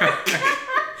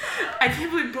 I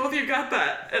can't believe both of you got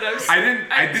that.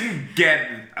 And I didn't get.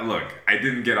 Look, I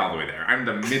didn't get all the way there. I'm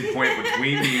the midpoint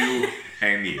between you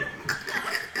and you.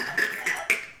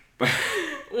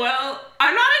 Well,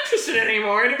 I'm not interested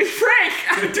anymore, to be frank.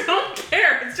 I don't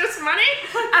care. It's just money.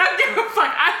 I don't give a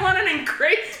fuck. I want an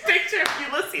engraved picture of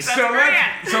Ulysses S.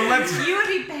 Grant. Let's. You would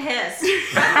be pissed.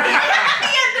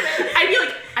 I'd be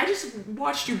like, I just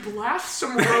watched you blast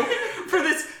some rope for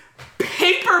this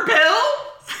paper bill?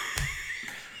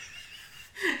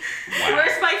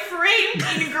 Where's my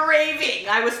framed engraving?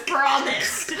 I was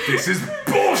promised. This is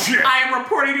bullshit. I am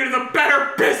reporting you to the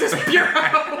Better Business Bureau.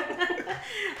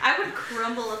 I would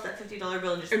crumble up that $50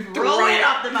 bill and just And throw throw it it.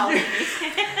 up the balcony.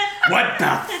 What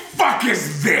the fuck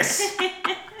is this?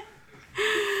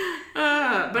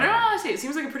 But honestly, it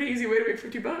seems like a pretty easy way to make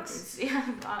 $50. Yeah,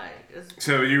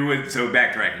 So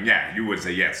backtracking, yeah, you would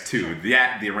say yes to the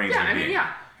arrangement. Yeah, I mean, being-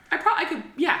 yeah. I could,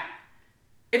 yeah.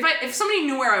 If somebody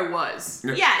knew where I was,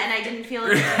 yeah, and I didn't feel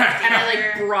it. and I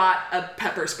like brought a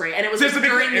pepper spray, and it was Just like to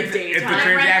be during clear, the if the daytime. My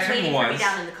friend transaction waiting for me was-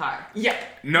 down in the car. Yeah.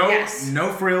 No, Yes.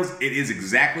 no frills. It is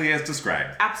exactly as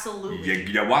described.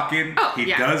 Absolutely. You walk in, Oh, he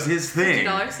yeah. does his thing.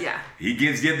 $50, yeah. He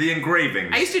gives you the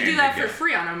engravings. I used to do and that you for go.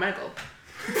 free on Omegle.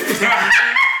 God.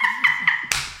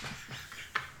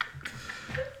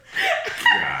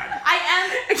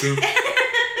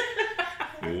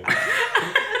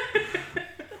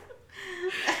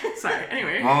 Sorry.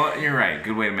 Anyway. Well, you're right.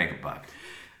 Good way to make a buck.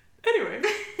 Anyway.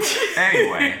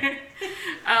 Anyway,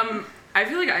 I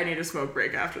feel like I need a smoke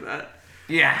break after that.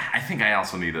 yeah, I think I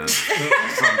also need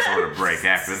some sort of break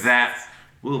after that.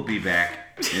 We'll be back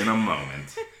in a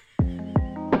moment.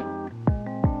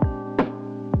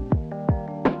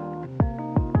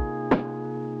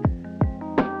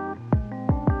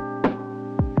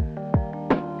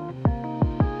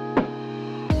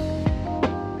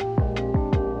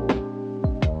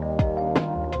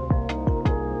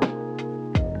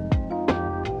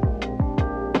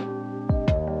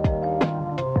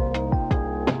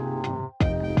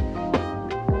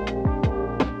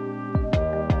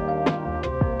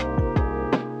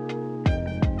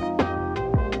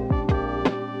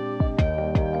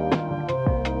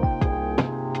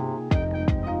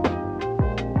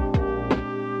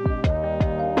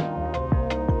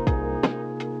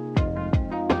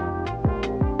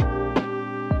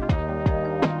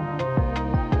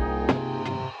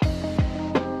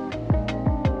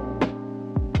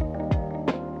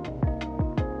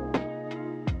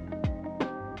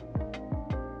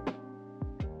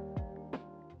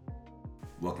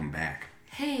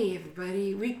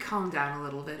 everybody. We calmed down a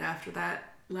little bit after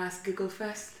that last giggle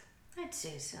fest. I'd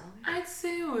say so. I'd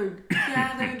say we're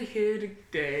gathered here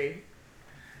today.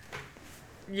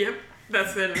 Yep,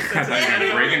 that's it. That's I thought you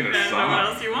were breaking the song. What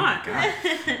else you want? God.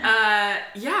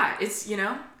 Yeah, it's,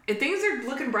 things are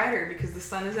looking brighter because the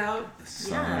sun is out. The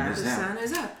sun is The out. sun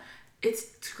is up. It's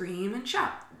scream and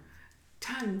shout.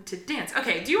 Time to dance.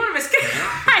 Okay, do you want to miss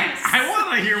I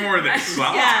want to hear more of this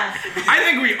song. Yeah. I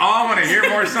think we all want to hear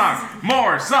more song.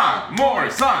 More song. More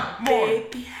song. More.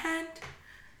 Baby hand,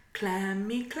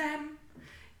 clammy clam.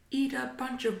 Eat a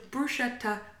bunch of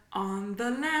bruschetta on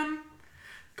the lamb.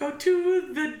 Go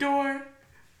to the door,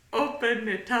 open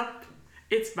it up.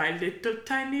 It's my little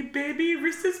tiny baby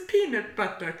Reese's peanut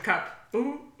butter cup.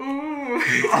 Ooh, ooh.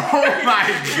 Oh my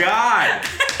God.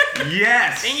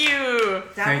 Yes. Thank you.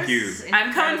 Thank you.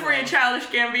 I'm coming for you, Childish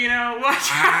Gambino. Watch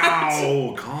out.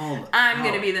 Ow. Called. I'm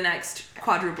going to be the next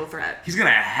quadruple threat. He's going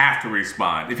to have to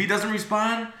respond. If he doesn't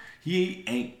respond, he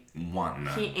ain't wanting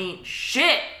none. He ain't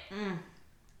shit.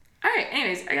 All right,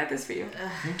 anyways, I got this for you.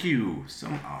 Thank you.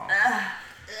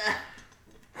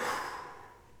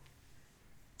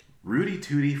 Rudy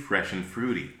Tooty Fresh and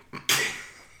Fruity.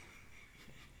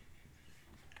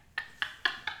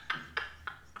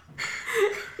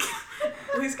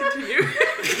 Please continue.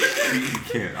 You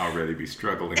can't already be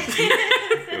struggling.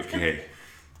 Okay.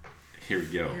 Here we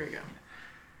go. Here we go.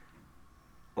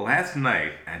 Last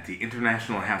night at the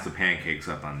International House of Pancakes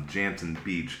up on Jansen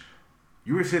Beach,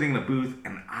 you were sitting in a booth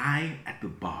and I at the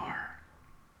bar.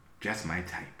 Just my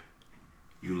type.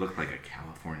 You look like a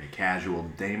California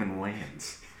casual Damon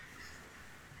Wayans.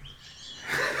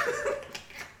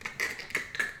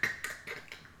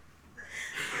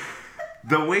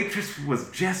 The waitress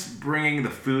was just bringing the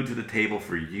food to the table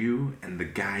for you and the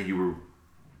guy you were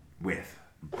with.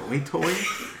 Boy toy?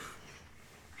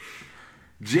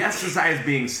 Just as I was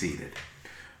being seated,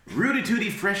 Rudy Tooty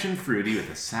Fresh and Fruity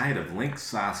with a side of link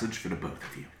sausage for the both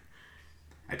of you.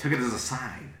 I took it as a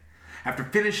sign. After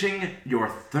finishing your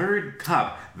third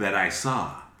cup that I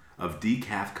saw of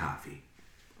decaf coffee,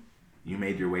 you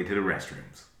made your way to the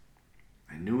restrooms.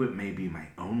 I knew it may be my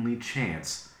only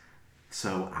chance,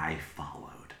 so I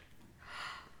followed.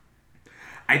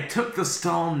 I took the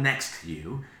stall next to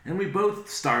you, and we both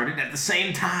started at the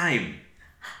same time.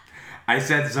 I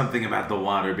said something about the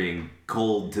water being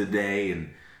cold today,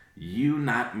 and you,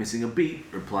 not missing a beat,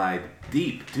 replied,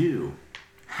 "Deep, too."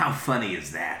 How funny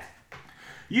is that?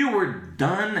 You were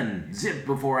done and zipped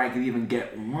before I could even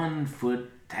get 1 foot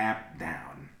tapped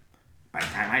down. By the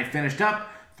time I finished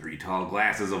up 3 tall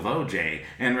glasses of OJ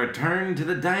and returned to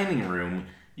the dining room,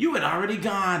 you had already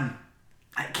gone.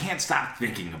 I can't stop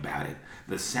thinking about it.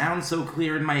 The sound so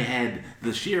clear in my head,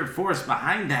 the sheer force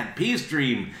behind that pea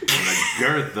stream, and the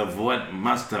girth of what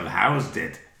must have housed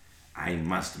it. I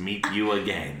must meet you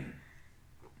again.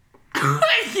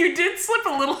 You did slip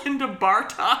a little into bar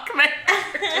talk there.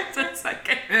 Just a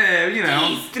second. You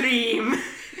know. Stream.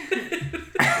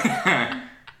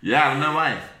 Yeah, I don't know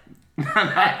why.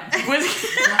 Was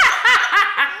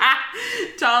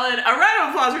Talon, a round of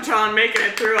applause for Talon making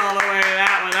it through all the way to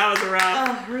that one. That was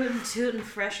rough. Oh, rootin' tootin'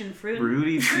 fresh and fruity.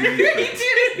 Rudy Wow.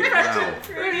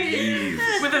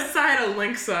 Jeez. With a side of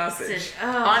link sausage.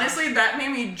 Oh. Honestly, that made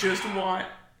me just want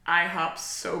IHOP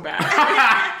so bad.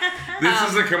 This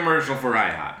is a commercial for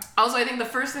IHOP. Also, I think the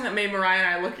first thing that made Mariah and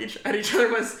I look at each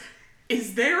other was,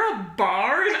 is there a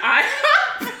bar in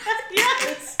IHOP?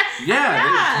 Yes.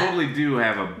 Yeah, they totally do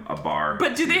have a bar.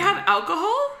 But do they have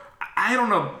alcohol? I don't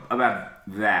know about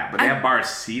that, but they have bar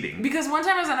seating. Because one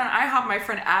time I was at an IHOP, my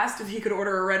friend asked if he could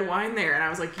order a red wine there, and I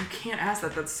was like, you can't ask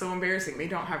that. That's so embarrassing. They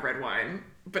don't have red wine.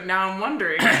 But now I'm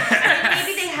wondering.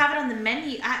 Maybe they have it on the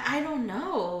menu. I don't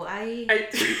know.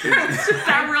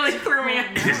 That really threw me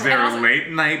off. Is there And a also- late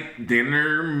night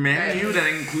dinner menu that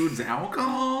includes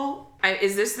alcohol?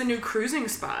 Is this the new cruising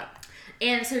spot?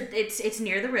 And so it's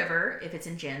near the river if it's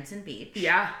in Jansen Beach.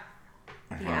 Yeah.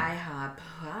 The IHOP.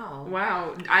 Wow.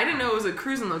 Wow. I didn't know it was a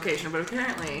cruising location, but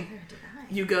apparently Where did I?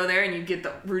 you go there and you get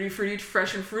the Rudy Fruity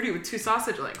Fresh and Fruity with 2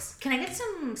 sausage links. Can I get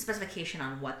some specification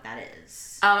on what that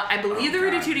is? I believe Oh, the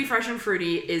Rudy God. Tooty Fresh and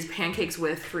Fruity is pancakes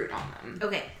with fruit on them.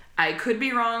 Okay. I could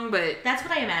be wrong, but That's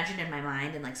what I imagined in my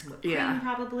mind, and like some whipped cream Yeah.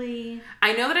 probably.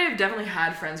 I know that I've definitely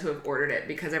had friends who have ordered it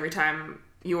because every time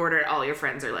you order it, all your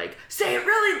friends are like, say it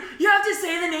really, you have to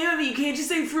say the name of it. You can't just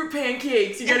say fruit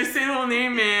pancakes. You gotta say the whole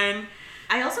name, man.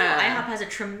 I also know IHOP has a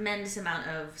tremendous amount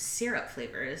of syrup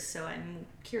flavors, so I'm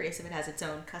curious if it has its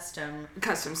own custom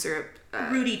Custom syrup.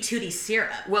 Rudy Tooty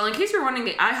syrup. Well, in case you're wondering,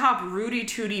 the IHOP Rudy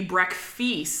Tooty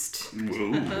Breakfast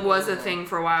was a thing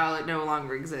for a while. It no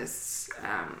longer exists.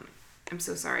 I'm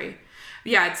so sorry.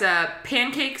 Yeah, it's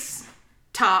pancakes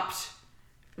topped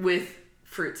with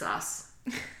fruit sauce.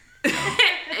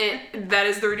 That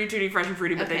is the Rudy Tooty Fresh and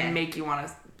Fruity, but Okay. they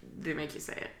make you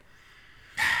say it.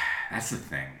 That's the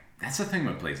thing. That's the thing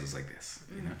with places like this.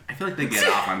 You know, I feel like they get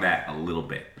off on that a little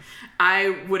bit.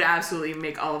 I would absolutely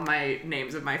make all of my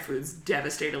names of my foods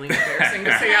devastatingly embarrassing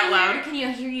to say out loud. Can you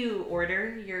hear you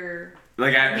order your...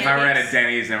 Like if I were at a Pancakes?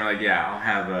 Denny's and we're like, yeah, I'll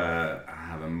have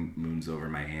a moons over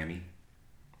my hammy.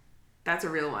 That's a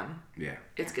real one. Yeah.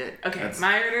 It's good. Okay, That's-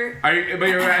 my order. But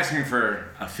you're asking for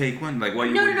a fake one, like what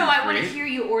you? No, would I want to create? hear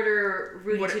you order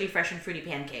Rudy What- Tooty Fresh and Fruity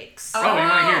pancakes. Oh, you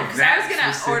wanna hear 'cause that I was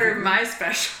gonna specifically? order my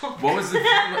special. What was the?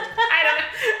 I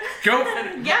Go.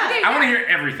 don't know. Yeah. Okay, I want to hear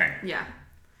everything. Yeah.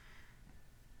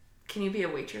 Can you be a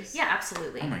waitress? Yeah,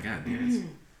 absolutely. Oh my god, yes.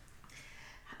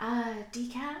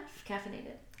 Decaf,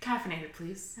 caffeinated. Caffeinated,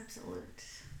 please. Absolute.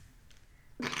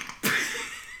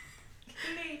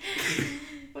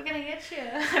 What can I get you?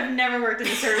 I've never worked in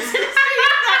the service industry.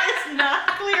 That is not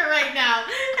clear right now.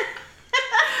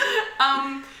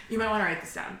 You might want to write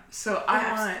this down. So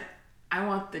Yes. I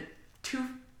want the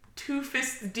two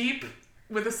fists deep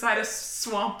with a side of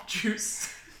swamp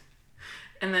juice,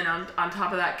 and then on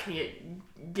top of that, can you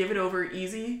give it over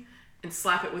easy and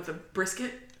slap it with a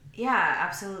brisket? Yeah,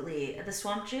 absolutely. The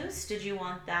swamp juice, did you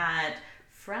want that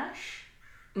fresh?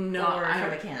 No, Or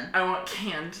from a can? I want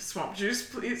canned swamp juice,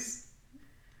 please.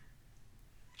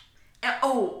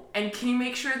 And can you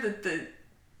make sure that the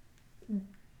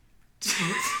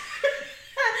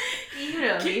You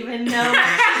don't even know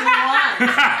what you want.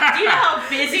 Do you know how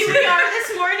busy we are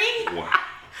this morning? Wow.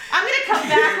 I'm gonna come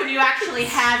back when you actually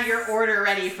have your order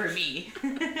ready for me.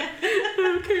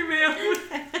 okay, man.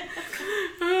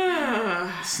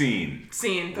 Scene.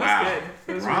 Scene. That Wow. was good.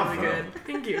 That was Bravo. really good.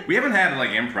 Thank you. We haven't had like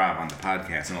improv on the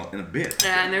podcast in a bit.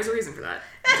 And there's a reason for that.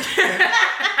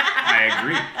 I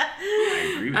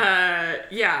agree. With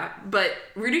that. Yeah, but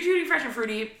Rudy Tooty Fresh and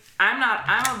Fruity.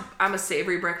 I'm a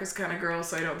savory breakfast kind of girl,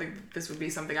 so I don't think this would be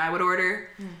something I would order.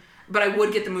 But I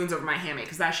would get the moons over my hammy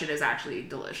because that shit is actually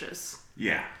delicious.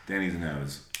 Yeah, Denny's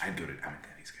knows. I'm a Denny's guy.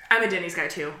 I'm a Denny's guy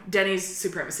too. Denny's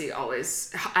supremacy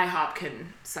always. IHOP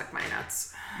can suck my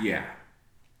nuts. Yeah.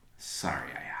 Sorry,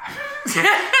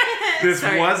 IHOP. This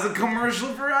Sorry. was a commercial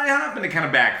for IHOP, and it kind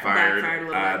of backfired. Backfired a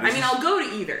little bit. This is- I'll go to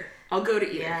either.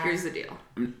 Yeah. Here's the deal.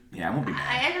 Yeah, I won't be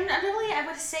mad. I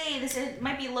would say this. It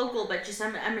might be local, but just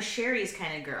I'm a Sherry's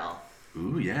kind of girl.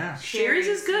 Ooh, yeah. Sherry's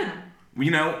is good. Yeah.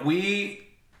 You know, we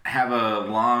have a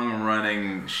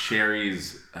long-running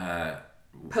Sherry's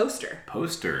Poster.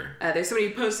 poster. There's somebody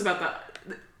who posts about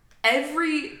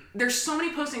there's so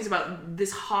many postings about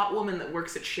this hot woman that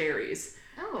works at Sherry's.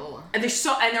 Oh. And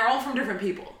they're all from different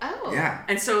people. Oh. Yeah.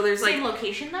 And so there's Same like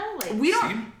location though. Like we don't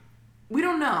See? we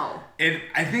don't know.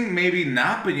 I think maybe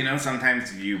not, but you know,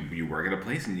 sometimes you work at a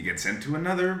place and you get sent to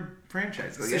another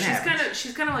franchise. Like, So it happens.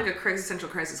 she's kind of like a existential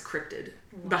crisis cryptid.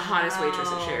 The hottest waitress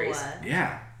at Sherry's. Wow.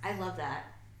 Yeah, I love that.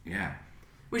 yeah.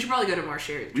 We should probably go to more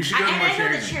Sherry's. We should go to more I know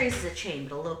that Sherry's. Sherry's is a chain,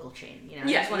 but a local chain. You know, I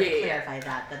Yeah, just want to yeah, yeah. clarify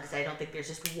that because I don't think there's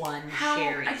just one How?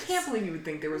 Sherry's. I can't believe you would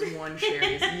think there was one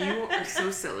Sherry's. You are so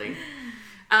silly.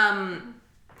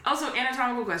 Also,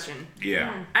 anatomical question.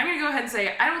 Yeah. I'm gonna go ahead and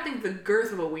say I don't think the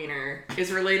girth of a wiener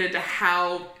is related to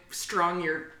how strong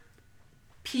your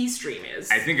pee stream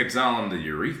is. I think it's all in the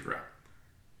urethra.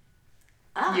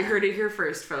 Ah. You heard it here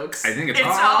first, folks. I think it's,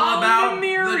 all all about in the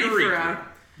urethra.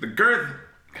 The girth.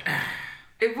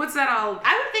 What's that all?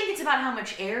 I would think it's about how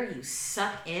much air you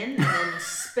suck in and then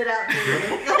spit out through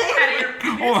your Out of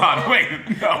your- Hold on, wait,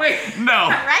 no, Wait. no.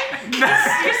 right?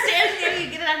 You're standing there,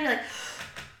 you get it out, and you're like,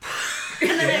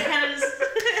 and then it kind of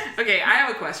just. Okay, I have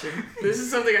a question. This is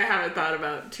something I haven't thought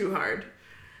about too hard.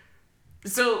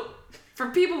 So, for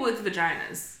people with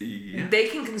vaginas, Yeah. they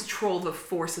can control the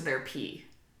force of their pee.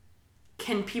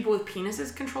 Can people with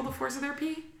penises control the force of their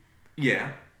pee?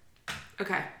 Yeah.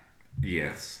 Okay.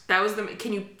 Yes. That was the.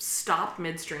 Can you stop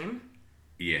midstream?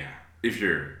 Yeah. If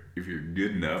you're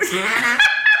good enough. Okay,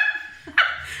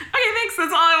 thanks.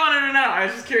 That's all I wanted to know. I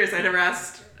was just curious. I never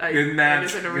asked. Isn't I that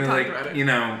just had never you know, talked like about it. you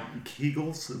know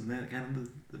Kegels? Isn't that kind of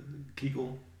the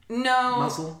Kegel No.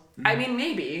 muscle? I mean,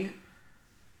 maybe.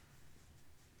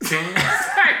 Sorry,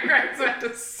 right. So I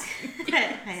just,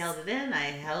 I held it in, I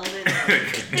held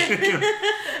it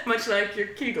in. much like your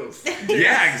Kegels.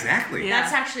 Yeah, exactly. Yeah.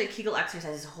 That's actually a Kegel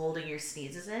exercise, is holding your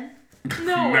sneezes in.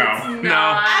 No, No, it's no.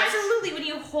 not. Absolutely, when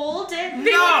you hold it. They would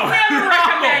never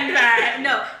recommend that.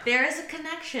 No, there is a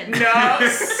connection. No,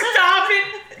 stop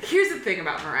it. Here's the thing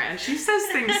about Mariah. She says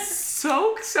things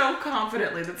so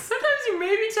confidently that sometimes you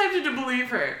may be tempted to believe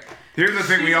her. Here's the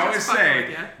thing we She's always just fucking say.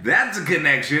 with ya. That's a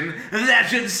connection that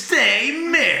should stay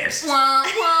missed. Yeah,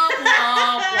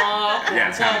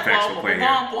 sound effects will play here.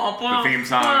 The theme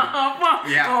song.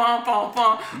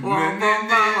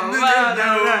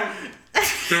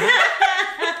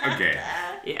 Okay.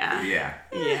 Yeah.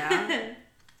 Yeah.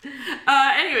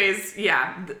 Anyways,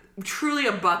 truly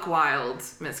a buck wild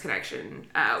misconnection.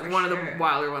 One of the sure.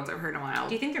 wilder ones I've heard in a while.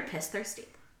 Do you think they're piss thirsty?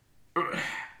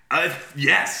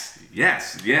 Yes.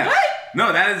 What?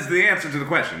 No, that is the answer to the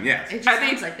question. Yes. It just Are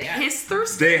sounds they like they are. piss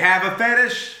thirsty? They have a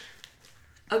fetish,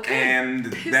 Okay. and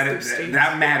Piss that thirsty.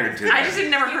 mattered to them. I just had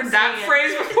never heard that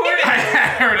phrase before. I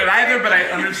hadn't heard it either, but I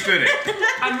understood it.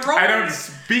 I'm rolling. I don't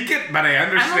speak it, but I I'm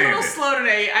a understand little it. slow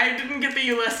today. I didn't get the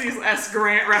Ulysses S.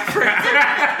 Grant reference.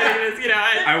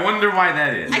 I wonder why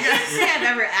that is. I can't say I've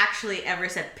ever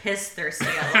said piss thirsty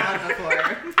out loud before.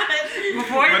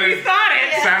 Before But you it thought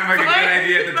it. sounded like a Before good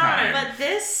idea at you the thought time. it. But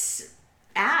this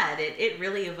ad, it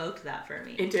really evoked that for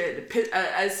me. It did.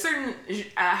 A certain,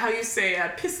 how you say,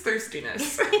 piss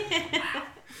thirstiness.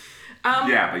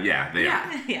 Yeah, but yeah, they are.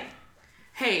 Yeah. Yeah.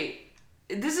 Hey,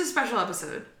 this is a special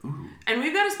episode. And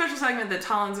we've got a special segment that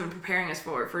Talon's been preparing us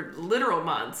for literal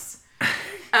months.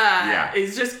 Yeah.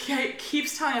 It just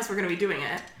keeps telling us we're going to be doing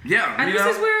it. Yeah, And you this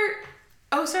know. is where...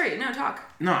 Oh, sorry. No, talk.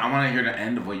 No, I want to hear the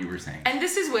end of what you were saying. And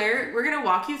this is where we're going to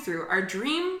walk you through our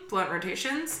dream blunt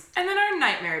rotations and then our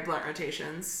nightmare blunt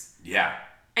rotations. Yeah.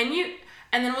 And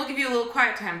then we'll give you a little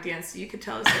quiet time at the end so you could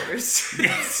tell us yours.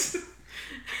 Yes.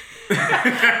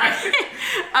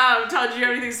 Tal, do you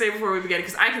have anything to say before we begin?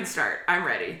 Because I can start. I'm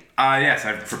ready. Yes,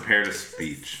 I've prepared a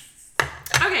speech.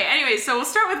 Okay, anyway, so we'll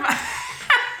start with my...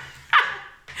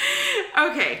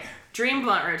 Okay, dream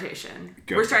blunt rotation.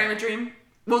 Go We're for starting it. with dream?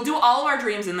 We'll do all of our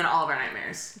dreams and then all of our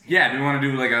nightmares. Yeah, do we want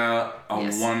to do like a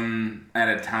Yes. one at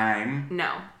a time?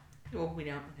 No. Well, we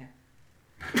don't. Okay.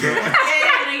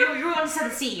 You want to set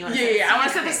the scene. You want to set the scene. I want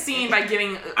to set the scene by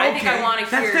giving... I think I want to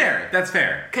hear... That's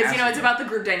fair. Because, it's Absolutely. about the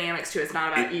group dynamics, too. It's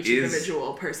not about It each is.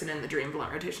 individual person in the dream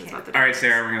blunt rotation. It's about the All right,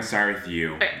 Sarah, we're going to start with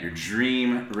you. Okay. Your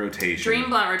dream rotation. Dream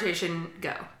blunt rotation,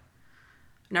 go.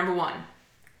 Number 1.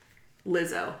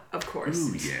 Lizzo, of course.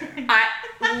 Ooh, yeah. I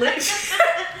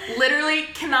literally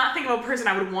cannot think of a person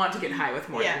I would want to get high with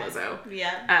more Yeah. than Lizzo.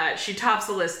 Yeah. She tops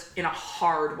the list in a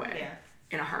hard way. Yeah.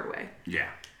 In a hard way. Yeah.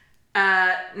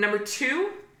 Number 2,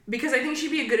 because I think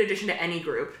she'd be a good addition to any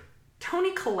group,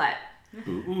 Toni Collette.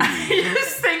 Ooh. I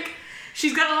just think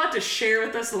she's got a lot to share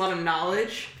with us, a lot of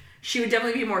knowledge. She would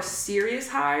definitely be a more serious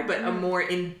high, but a more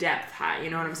in-depth high. You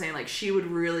know what I'm saying? Like, she would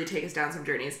really take us down some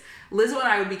journeys. Lizzo and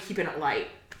I would be keeping it light.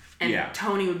 And Yeah.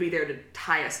 Toni would be there to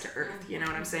tie us to earth. You know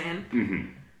what I'm saying? Mm-hmm.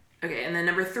 Okay, and then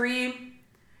number 3,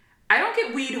 I don't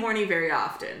get weed horny very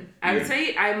often. I would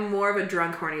say I'm more of a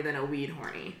drunk horny than a weed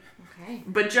horny. Okay.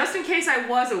 But just in case I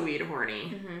was a weed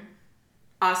horny,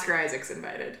 Oscar Isaac's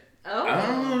invited.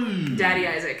 Oh. Daddy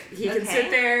Isaac. He can Okay. sit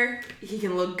there. He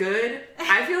can look good.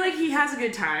 I feel like he has a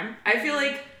good time. I feel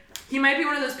like he might be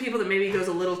one of those people that maybe goes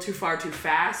a little too far too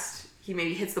fast. He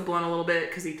maybe hits the blunt a little bit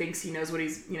because he thinks he knows what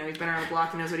he's been around the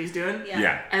block, he knows what he's doing. Yeah.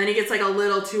 Yeah. And then he gets like a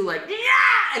little too like,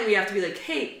 yeah! And we have to be like,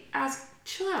 hey,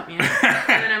 chill out, man.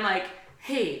 And then I'm like,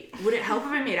 hey, would it help if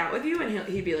I made out with you? And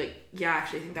he'd be like, yeah,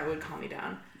 actually, I think that would calm me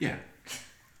down. Yeah.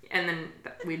 And then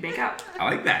we'd make out. I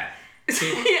like that.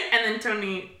 And then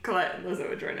Toni Collette and Lizzo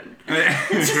would join in.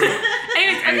 Anyways,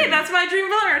 okay, that's my dream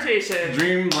blunt rotation.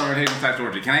 Dream rotation /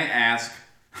 orgy. Can I ask?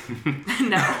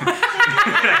 No.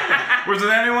 Was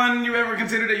there anyone you ever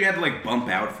considered that you had to like bump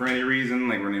out for any reason?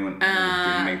 Like when anyone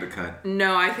didn't make the cut?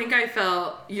 No, I think I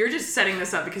felt... You're just setting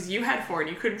this up because you had 4 and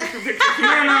you couldn't put your picture here.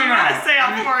 No. You gotta say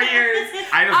all 4 years.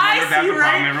 I just wondered if that's the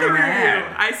problem everyone through had. you.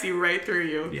 I see right through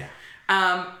you. Yeah.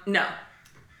 No.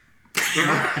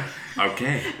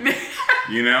 Okay.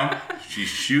 You know, she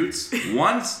shoots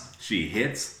once, she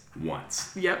hits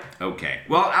once. Yep. Okay.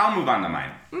 Well, I'll move on to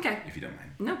mine, Okay. if you don't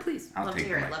mind. No, please. I'll Love to take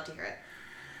hear it. mine. Love to hear it.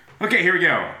 Okay, here we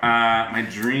go. My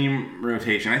dream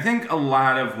rotation. I think a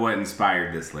lot of what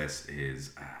inspired this list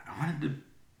is I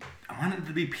wanted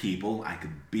to be people I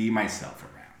could be myself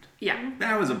around. Yeah.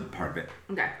 That was a part of it.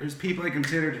 Okay. There's people I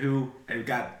considered who it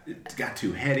got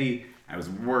too heady. I was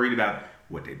worried about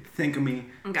what they'd think of me.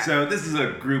 Okay. So this is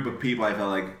a group of people I feel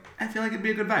like it'd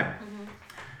be a good vibe.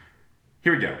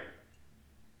 Here we go.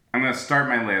 I'm gonna start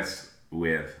my list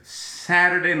with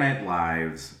Saturday Night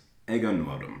Live's Ego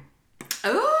Nwodim.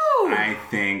 Ooh. I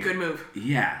think Good move.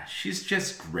 Yeah, she's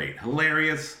just great,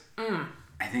 hilarious.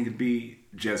 I think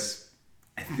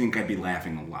I'd be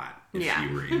laughing a lot if Yeah.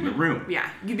 she were in the room. Yeah.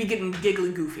 You'd be getting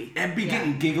giggly goofy. I'd be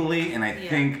getting giggly, and I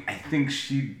think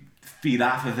she'd feed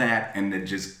off of that and then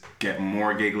just get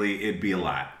more giggly. It'd be a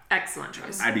lot. Excellent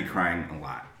choice. I'd be crying a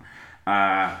lot.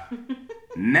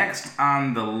 Next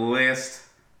on the list,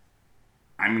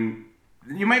 I mean,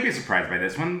 you might be surprised by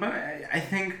this one, but I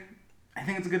think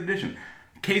it's a good addition.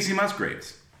 Casey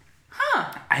Musgraves.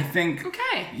 Huh. I think.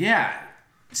 Okay. Yeah.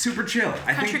 Super chill.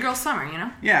 Country girl summer, you know?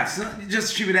 Yeah, so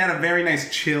just she would add a very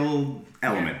nice chill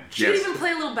element. She could even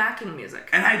play a little backing music.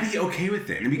 And I'd be okay with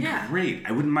it. It'd be great.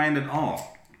 I wouldn't mind at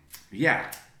all.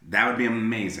 Yeah, that would be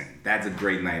amazing. That's a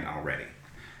great night already.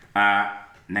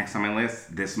 Next on my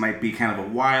list, this might be kind of a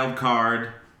wild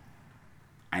card.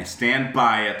 I stand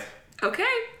by it. Okay.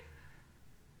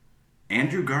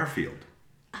 Andrew Garfield.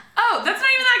 Oh, that's not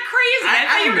even that crazy. I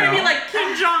thought you were going to be like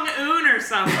Kim Jong-un or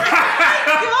something.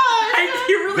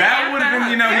 That would have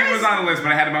been, he was on the list,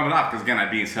 but I had to bump it off because, again,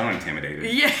 I'd be so intimidated.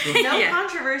 Yeah. No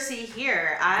controversy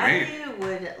here. I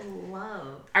would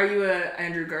love. Are you a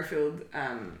Andrew Garfield,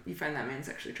 you find that man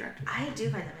sexually attractive? I do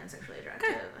find that man sexually attractive.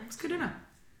 Okay. That's good to know.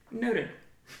 Noted.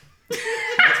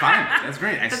 That's fine. That's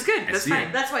great. That's good. That's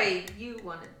fine. That's why you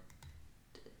wanted.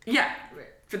 Yeah.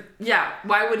 Yeah,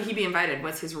 why would he be invited?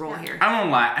 What's his role here? I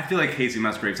won't lie. I feel like Casey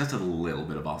Musgraves, that's a little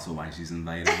bit of also why she's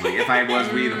invited. Like, if I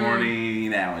was weed horny,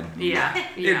 that would be...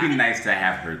 It'd be nice to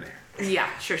have her there. Yeah,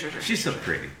 sure. She's so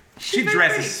pretty. She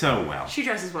dresses pretty. So well. She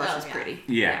dresses well. She's pretty.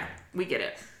 Yeah. We get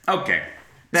it. Okay.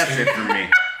 That's it for me.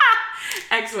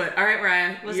 Excellent. All right,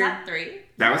 Ryan. Was that 3?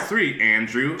 That was 3.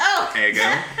 Andrew. Oh. Ego.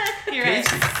 You're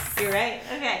Casey. right. You're right.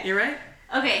 Okay. You're right?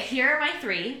 Okay, here are my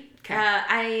 3.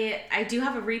 Okay. I do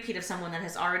have a repeat of someone that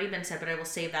has already been said, but I will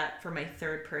save that for my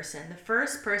third person. The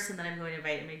first person that I'm going to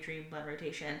invite in my Dream Blood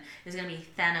rotation is going to be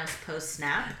Thanos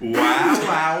post-snap.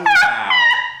 Wow.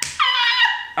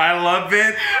 I love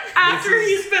it. After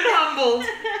he's been humbled.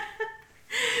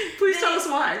 Please tell us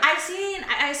why.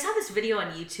 I saw this video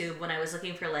on YouTube when I was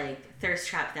looking for like thirst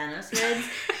trap Thanos vids,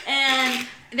 and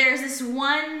there's this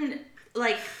one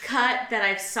like cut that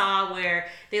I saw where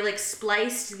they like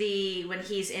spliced when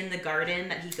he's in the garden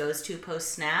that he goes to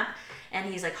post snap,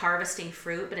 and he's like harvesting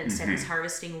fruit, but instead he's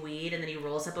harvesting weed, and then he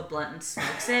rolls up a blunt and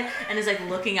smokes it, and is like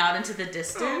looking out into the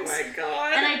distance. Oh my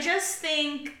god! And I just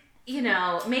think,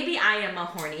 maybe I am a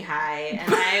horny high,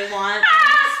 and I want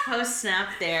Thanos post snap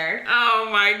there. Oh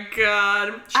my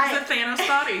god! She's a Thanos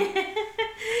body.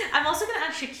 I'm also gonna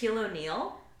add Shaquille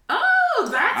O'Neal. Oh,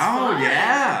 that's fun. Oh,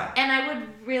 yeah. And I would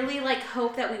really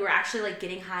hope that we were actually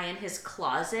getting high in his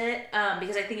closet,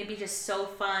 because I think it'd be just so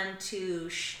fun to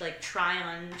try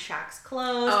on Shaq's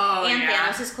clothes and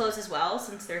Thanos' clothes as well,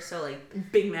 since they're so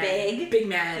big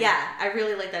man. Yeah, I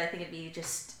really like that. I think it'd be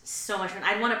just so much fun.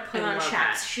 I'd want to put on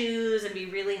Shaq's shoes and be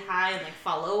really high and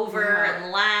fall over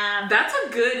and laugh. That's a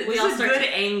good. This is a good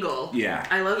angle. Yeah,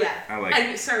 I love it. I like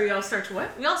it. Sorry, we all start to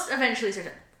what? We all eventually start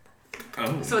to.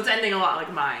 Oh. So it's ending a lot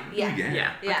like mine. Yeah.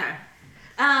 Yeah. Okay.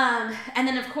 And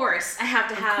then of course I have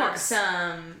to have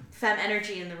some femme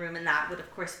energy in the room, and that would of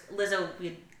course Lizzo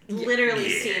literally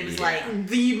seems like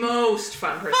the most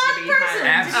fun person to be high.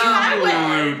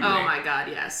 Absolutely. Oh my god,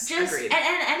 yes. Just agreed.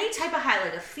 And any type of high,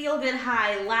 like a feel good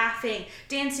high, laughing,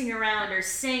 dancing around or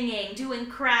singing, doing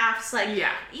crafts,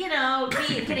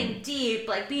 getting deep,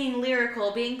 being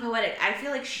lyrical, being poetic. I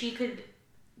feel like she could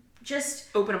just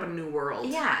open up a new world.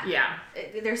 Yeah.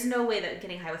 There's no way that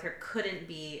getting high with her couldn't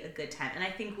be a good time. And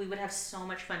I think we would have so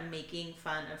much fun making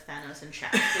fun of Thanos and Shaq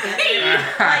together.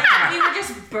 We would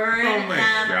just burn them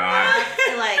up.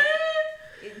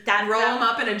 Roll them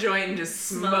up in a joint and just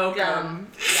smoke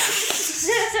them. Yeah.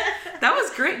 That was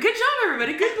great. Good job,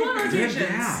 everybody. Good blood rotations.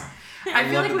 Yeah. I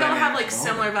feel like we all have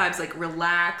similar vibes,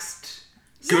 relaxed.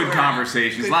 Good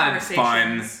conversations. A lot of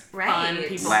fun. Fun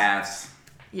people. Laughs.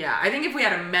 Yeah, I think if we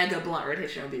had a mega blunt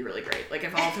rotation, it would be really great.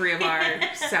 If all 3 of our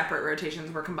separate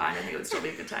rotations were combined, I think it would still be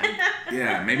a good time.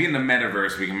 Yeah, maybe in the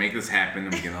metaverse we can make this happen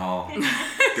and we can all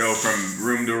go from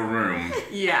room to room.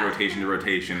 Yeah. Rotation to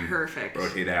rotation. Perfect.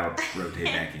 Rotate out, rotate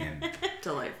back in.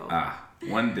 Delightful.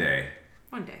 One day.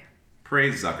 One day.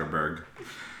 Praise Zuckerberg.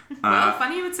 Well,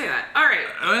 funny you would say that. All right.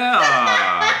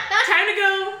 Time to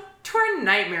go to our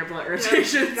nightmare blunt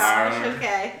rotations. Gosh,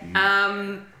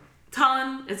 okay.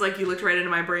 Talon, it's like you looked right into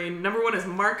my brain. Number 1 is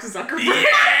Mark Zuckerberg.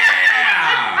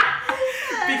 Yeah!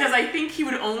 Because I think he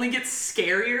would only get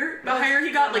scarier the higher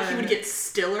he got. He would get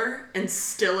stiller and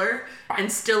stiller and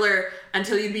stiller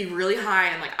until you'd be really high,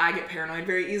 and I get paranoid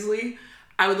very easily.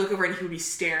 I would look over and he would be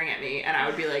staring at me, and I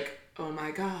would be like, oh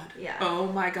my god. Yeah. Oh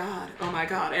my god. Oh my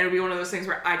god. And it would be one of those things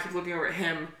where I keep looking over at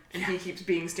him and he keeps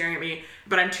staring at me,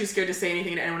 but I'm too scared to say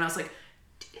anything to anyone else. Is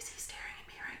he staring at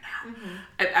me right now? Mm-hmm.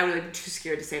 I would be too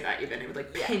scared to say that even. It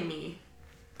would pin me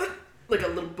like a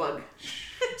little bug.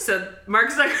 So Mark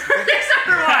Zuckerberg is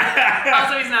number 1.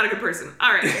 Also, he's not a good person.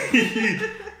 All right.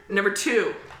 Number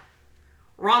 2,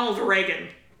 Ronald Reagan.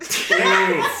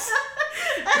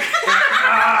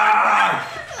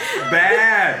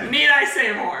 Bad. Need I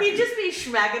say more? He'd just be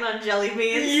schmacking on jelly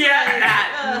beans. Yeah,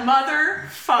 that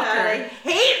motherfucker. God, I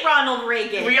hate Ronald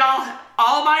Reagan. We all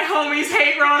my homies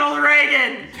hate Ronald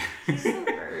Reagan. He's the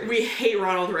worst. We hate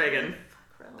Ronald Reagan.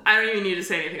 I don't even need to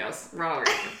say anything else. Ronald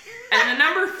Reagan. And then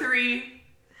number 3,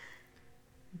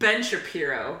 Ben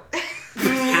Shapiro.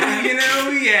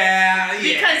 Yeah.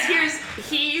 Because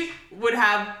he would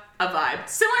have a vibe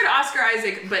similar to Oscar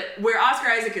Isaac, but where Oscar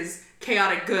Isaac is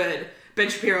chaotic good, Ben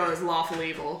Shapiro is lawful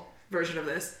evil version of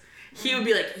this. He would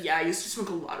be like, yeah, I used to smoke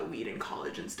a lot of weed in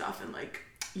college and stuff, and like,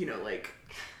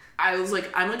 I was like,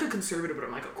 I'm like a conservative, but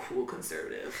I'm like a cool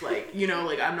conservative. Like,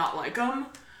 like I'm not like him.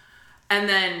 And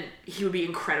then he would be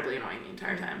incredibly annoying the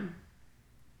entire time.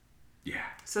 Yeah.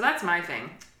 So that's my thing.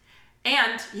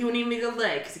 And he wouldn't even be a good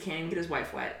leg because he can't even get his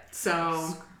wife wet.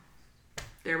 So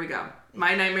there we go.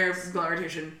 My nightmare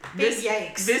politician.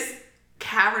 Yikes. This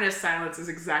cavernous silence is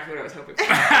exactly what I was hoping for.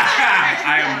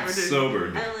 I am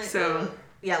sobered.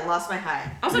 Yeah, lost my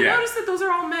high. Also, Yeah. notice that those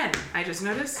are all men. I just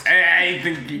noticed. I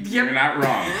think you're not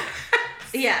wrong.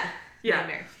 Yeah. Yeah.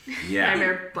 Nightmare. Yeah.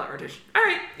 Nightmare politician. All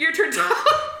right, your turn.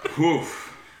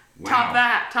 Oof. Wow. Top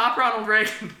that. Top Ronald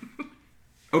Reagan.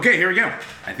 Okay, here we go.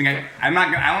 I think I'm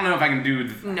not gonna. I don't know if I can do.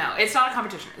 No, it's not a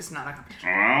competition. It's not a competition.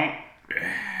 Well,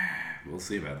 we'll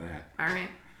see about that. All right.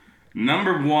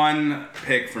 Number 1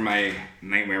 pick for my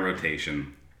nightmare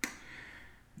rotation,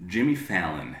 Jimmy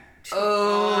Fallon.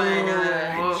 Oh.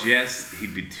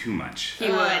 He'd be too much. He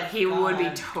would. He would be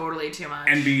God. totally too much.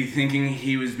 And be thinking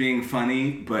he was being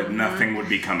funny, but nothing would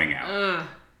be coming out.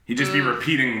 He'd just be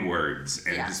repeating words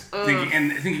and just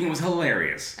thinking it was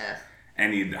hilarious.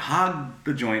 And he'd hog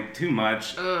the joint too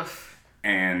much. Ugh.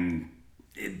 And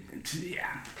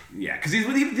yeah, because he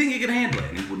would think he could handle it,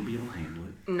 and he wouldn't be able to handle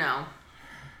it. No.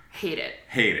 Hate it.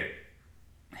 Hate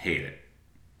it.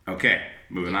 Okay,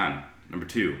 moving on. Number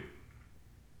 2.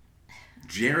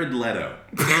 Jared Leto.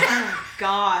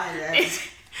 God.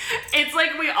 It's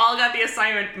like we all got the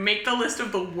assignment, make the list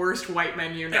of the worst white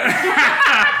men you know.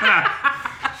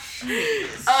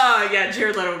 Oh, yeah,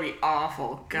 Jared Leto would be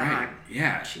awful. God. Right.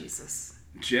 Yeah. Jesus.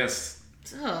 Just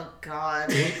Oh,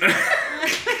 God.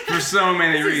 for so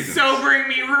many reasons. Sobering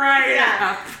me right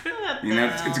Yeah. up. You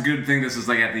know, it's a good thing this is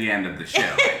like at the end of the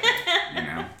show.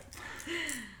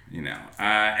 you know.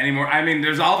 Anymore. I mean,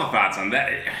 there's all the thoughts on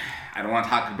that. I don't want to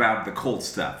talk about the cold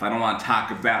stuff. I don't want to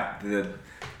talk about the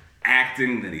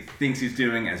acting that he thinks he's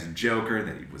doing as a Joker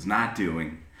that he was not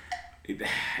doing.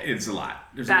 It's a lot.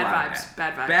 There's a lot Bad of vibes.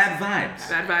 that. Bad vibes. Bad vibes.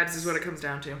 Bad vibes is what it comes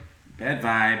down to. Bad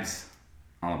vibes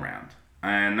all around.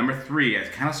 And number 3, I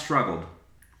kind of struggled.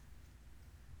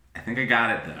 I think I got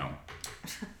it though.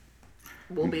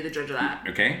 We'll be the judge of that.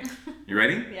 Okay? You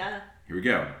ready? Yeah. Here we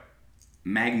go.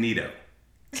 Magneto.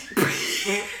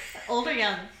 Old or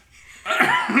young?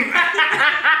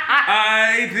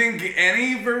 I think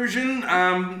any version,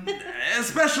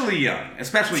 especially young.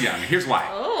 Here's why.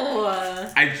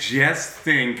 Oh. I just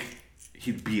think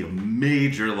he'd be a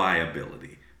major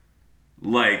liability.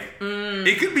 Like,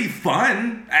 it could be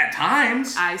fun at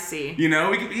times. I see. You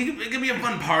know, it could be a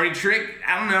fun party trick.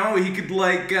 I don't know. He could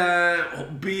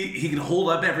he could hold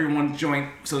up everyone's joint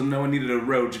so no one needed a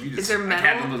roach. If you just there metal?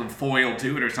 had a little foil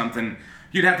to it or something,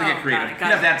 you'd have to get Oh, creative. got it.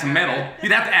 You'd have to add some metal.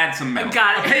 You'd have to add some metal.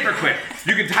 Got it. A paperclip.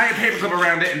 You could tie a paperclip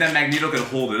around it, and then Magneto could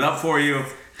hold it up for you.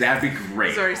 That'd be great.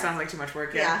 This already sounds like too much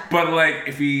work. Yeah. But like,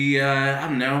 if he, I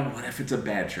don't know, what if it's a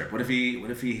bad trip? What if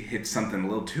he hits something a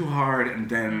little too hard and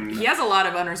then He has a lot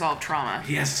of unresolved trauma.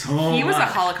 he has so He was a much.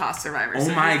 Holocaust survivor, Oh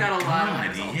so my he's got a lot of God,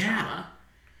 unresolved yeah. trauma.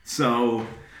 So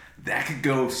that could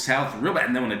go south real bad.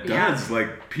 And then when it Yeah. does,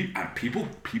 like people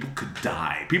could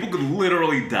die. People could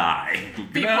literally die. You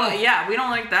People, know? yeah, we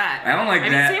don't like that. I don't like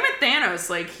that. I mean, same with Thanos.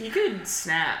 Like, he could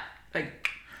snap. Like,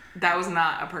 that was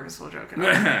not a purposeful joke at all.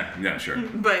 Yeah, sure.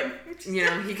 But, you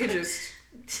know, he could just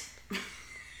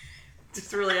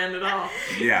really end it all.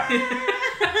 Yeah.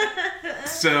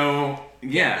 So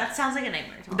yeah. That sounds like a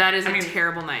nightmare. to me. That is a mean,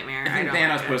 terrible nightmare. I think don't Thanos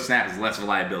like it. post snap is less of a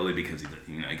liability because he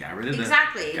got rid of the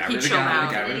Exactly. Got He rid of the chilled guy,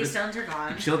 out. got rid Infinity of the, stones are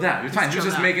gone. chilled out. He was fine. He was chilled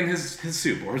just out. making his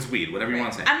soup or his weed, whatever you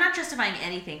want to say. I'm not justifying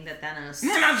anything that Thanos.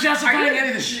 We're not justifying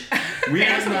anything. We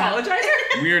Thanos are not,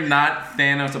 apologizer? we are not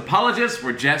Thanos apologists.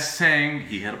 We're just saying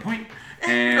he had a point.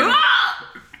 And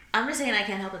I'm just saying I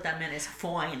can't help it. That man is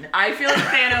fine. I feel like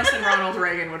Thanos and Ronald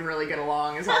Reagan would really get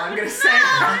along, is all I'm going to say.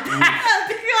 God.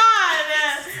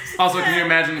 also, can you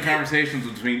imagine the conversations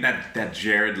between that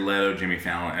Jared Leto, Jimmy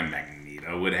Fallon, and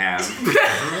Magneto would have? Bring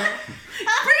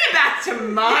it back to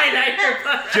my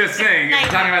nightmare. Just saying, if we're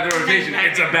talking about the rotation,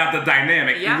 it's about the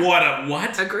dynamic. Yeah.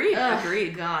 What? Agreed. Ugh,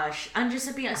 Agreed. Gosh, I'm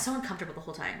just being so uncomfortable the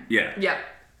whole time. Yeah. Yep.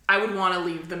 I would want to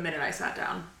leave the minute I sat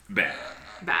down. Bad.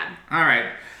 Bad. All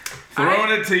right. Throwing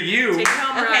it to you. Take it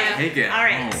home, Mariah. Take it All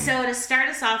right. home. So to start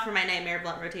us off for my nightmare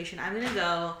blunt rotation, I'm gonna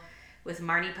go with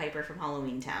Marnie Piper from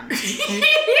Halloween Town.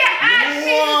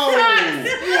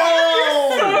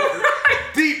 Whoa!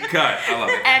 Deep cut. I love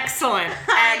it. Excellent.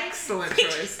 Excellent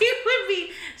choice. It would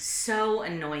be so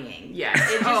annoying. Yes.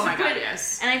 It just Oh my God, would-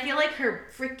 yes. And I feel like her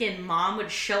freaking mom would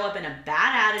show up in a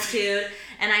bad attitude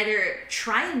and either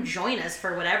try and join us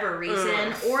for whatever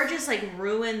reason, or just like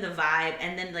ruin the vibe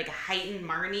and then like heighten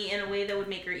Marnie in a way that would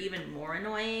make her even more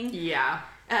annoying. Yeah.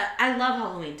 I love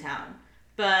Halloween Town,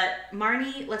 but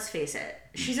Marnie, let's face it,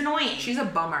 she's annoying. She's a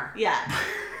bummer. yeah.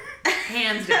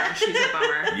 Hands down, she's a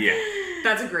bummer. Yeah.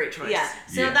 That's a great choice. Yeah,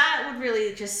 so Yeah. that would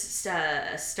really just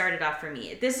start it off for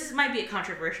me. Might be a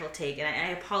controversial take, and I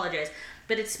apologize,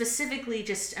 but it's specifically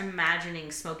just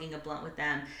imagining smoking a blunt with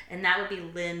them, and that would be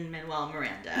Lin-Manuel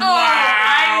Miranda.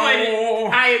 Oh,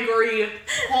 I agree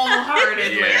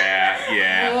wholeheartedly.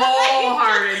 Yeah.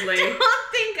 Wholeheartedly. I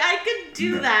don't think I could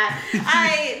do that.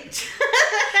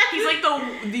 He's like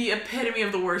the epitome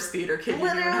of the worst theater kid you knew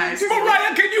in high Literally school. just-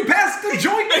 Mariah, can you pass the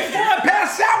joint before I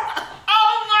pass out?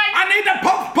 Oh my! I need to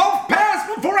puff pass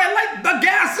before I light the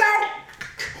gas out.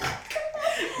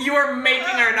 You are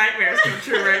making our nightmares come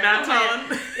true right now, Tom.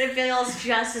 It feels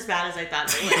just as bad as I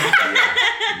thought it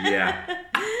would. Yeah.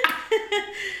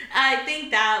 I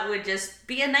think that would just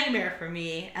be a nightmare for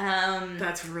me.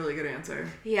 That's a really good answer.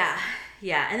 Yeah.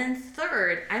 And then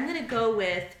third, I'm gonna go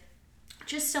with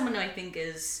just someone who I think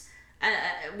is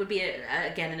would be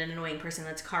again an annoying person.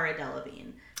 That's Cara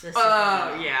Delevingne. The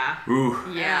Oh supermodel. yeah. Ooh.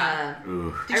 Yeah.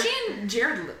 Ooh. Did she and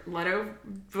Jared Leto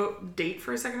date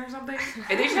for a second or something?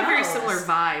 They just have very knows? similar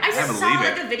vibes. I just believe saw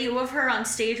it. like a video of her on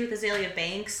stage with Azalea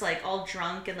Banks, like all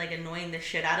drunk and like annoying the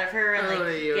shit out of her and like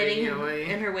Oy, oy, getting oy.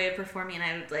 in her way of performing, and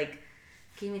I would like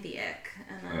gave me the ick.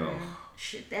 And then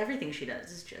everything she does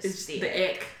is just It's the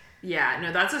the ick. Yeah,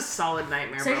 no, that's a solid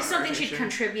nightmare. So I just don't think she'd rotation.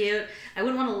 contribute. I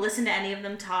wouldn't want to listen to any of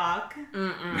them talk.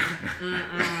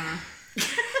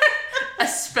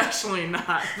 Especially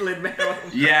not Lin-Manuel.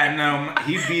 Yeah, no,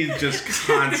 he'd be just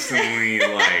constantly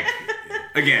like,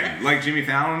 again, like Jimmy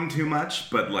Fallon too much,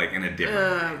 but like in a different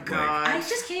Oh way. God. I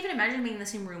just can't even imagine being in the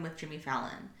same room with Jimmy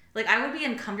Fallon. Like, I would be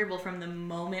uncomfortable from the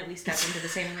moment we stepped into the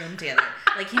same room together.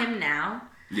 Like him now.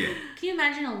 Yeah. Can you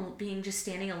imagine being just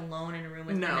standing alone in a room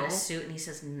with him in No. a suit and he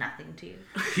says nothing to you?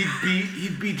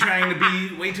 He'd be trying to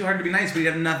be way too hard to be nice, but he'd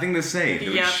have nothing to say. It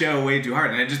would Yep. show way too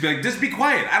hard, and I'd just be like, just be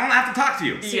quiet. I don't have to talk to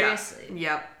you. Seriously.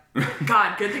 Yep.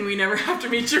 God, good thing we never have to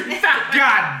meet Jimmy Fallon.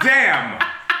 God damn.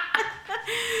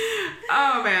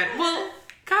 Oh man. Well,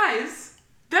 guys,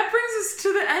 that brings us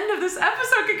to the end of this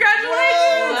episode.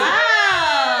 Congratulations!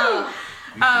 Wow!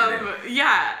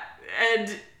 Yeah,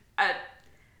 and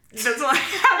that's all I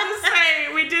have to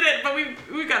say. We did it, but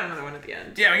we got another one at the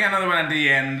end. Yeah, we got another one at the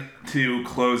end to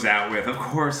close out with, of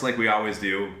course, like we always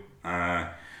do.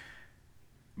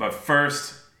 But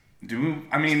first,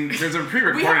 there's a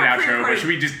pre-recorded We have a outro, but pre-recorded- should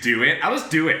we just do it? I'll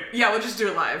just do it. Yeah, we'll just do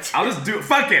it live. I'll just do it.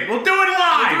 Fuck it. We'll do it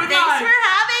live. We'll do it Thanks for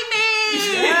having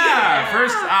me! Yeah.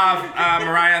 First off,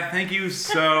 Mariah, thank you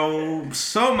so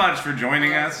much for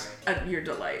joining us. Your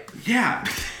delight. Yeah.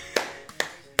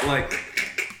 Like,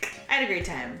 I had a great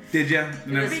time. did you? It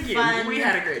was Thank you. fun. We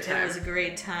had a great time. It was a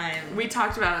great time. We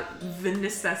talked about the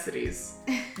necessities,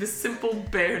 the simple,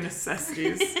 bare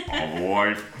necessities. Oh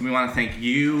boy. We want to thank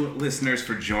you, listeners,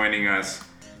 for joining us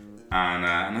on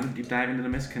another deep dive into the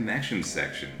misconnection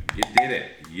section. You did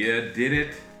it. You did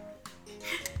it.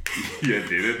 You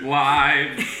did it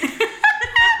live.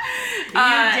 You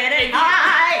did it!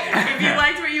 Hi! If you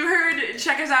liked what you heard,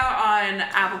 check us out on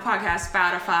Apple Podcasts,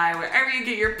 Spotify, wherever you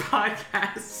get your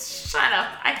podcasts. Shut up,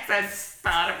 I said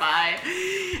Spotify.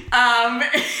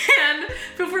 And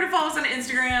feel free to follow us on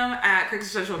Instagram at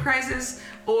Existential Crisis,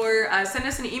 or send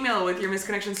us an email with your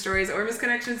misconnection stories or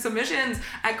misconnection submissions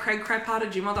at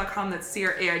craigcrypod@gmail.com. That's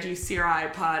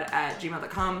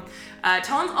CraigCrypod@gmail.com.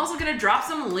 Talon's also going to drop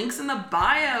some links in the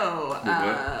bio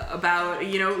about,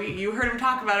 you heard him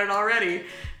talk about it already.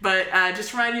 But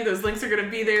just to remind you, those links are going to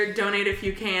be there. Donate if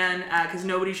you can, because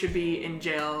nobody should be in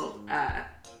jail,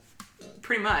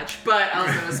 pretty much, but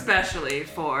also especially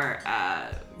for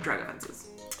drug offenses.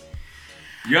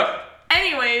 Yep.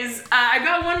 Anyways, I've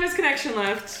got one misconnection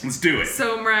left. Let's do it.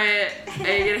 So, Mariah, I'm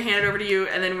going to hand it over to you,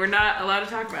 and then we're not allowed to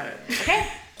talk about it. Okay.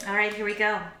 Alright, here we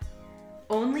go.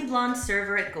 Only blonde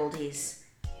server at Goldie's.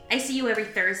 I see you every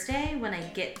Thursday when I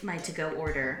get my to-go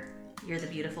order. You're the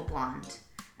beautiful blonde.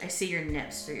 I see your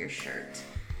nips through your shirt.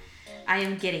 I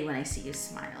am giddy when I see you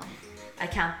smile. I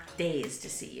count days to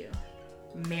see you.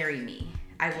 Marry me.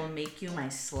 I will make you my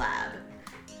slab.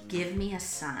 give me a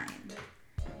sign.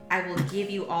 I will give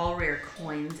you all rare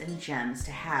coins and gems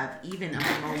to have even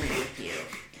a moment with you.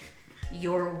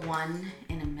 You're 1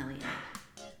 in a million.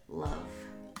 Love,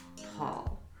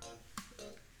 Paul.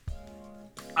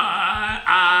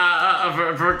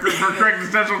 For quick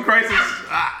existential crisis,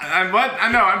 I'm what? I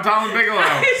know, I'm Tom Bigelow.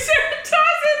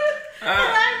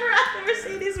 I'm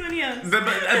Mercedes Munoz.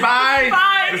 Bye.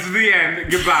 Bye. This is the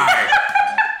end. Goodbye.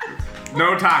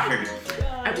 No talking.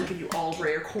 I will give you all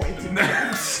rare coins and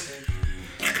gems.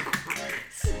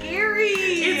 Scary.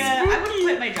 It's I would spooky.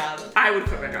 quit my job. I would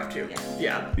quit my job too.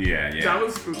 Yeah. Yeah. That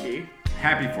was spooky.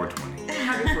 Happy 420.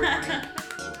 Happy 420.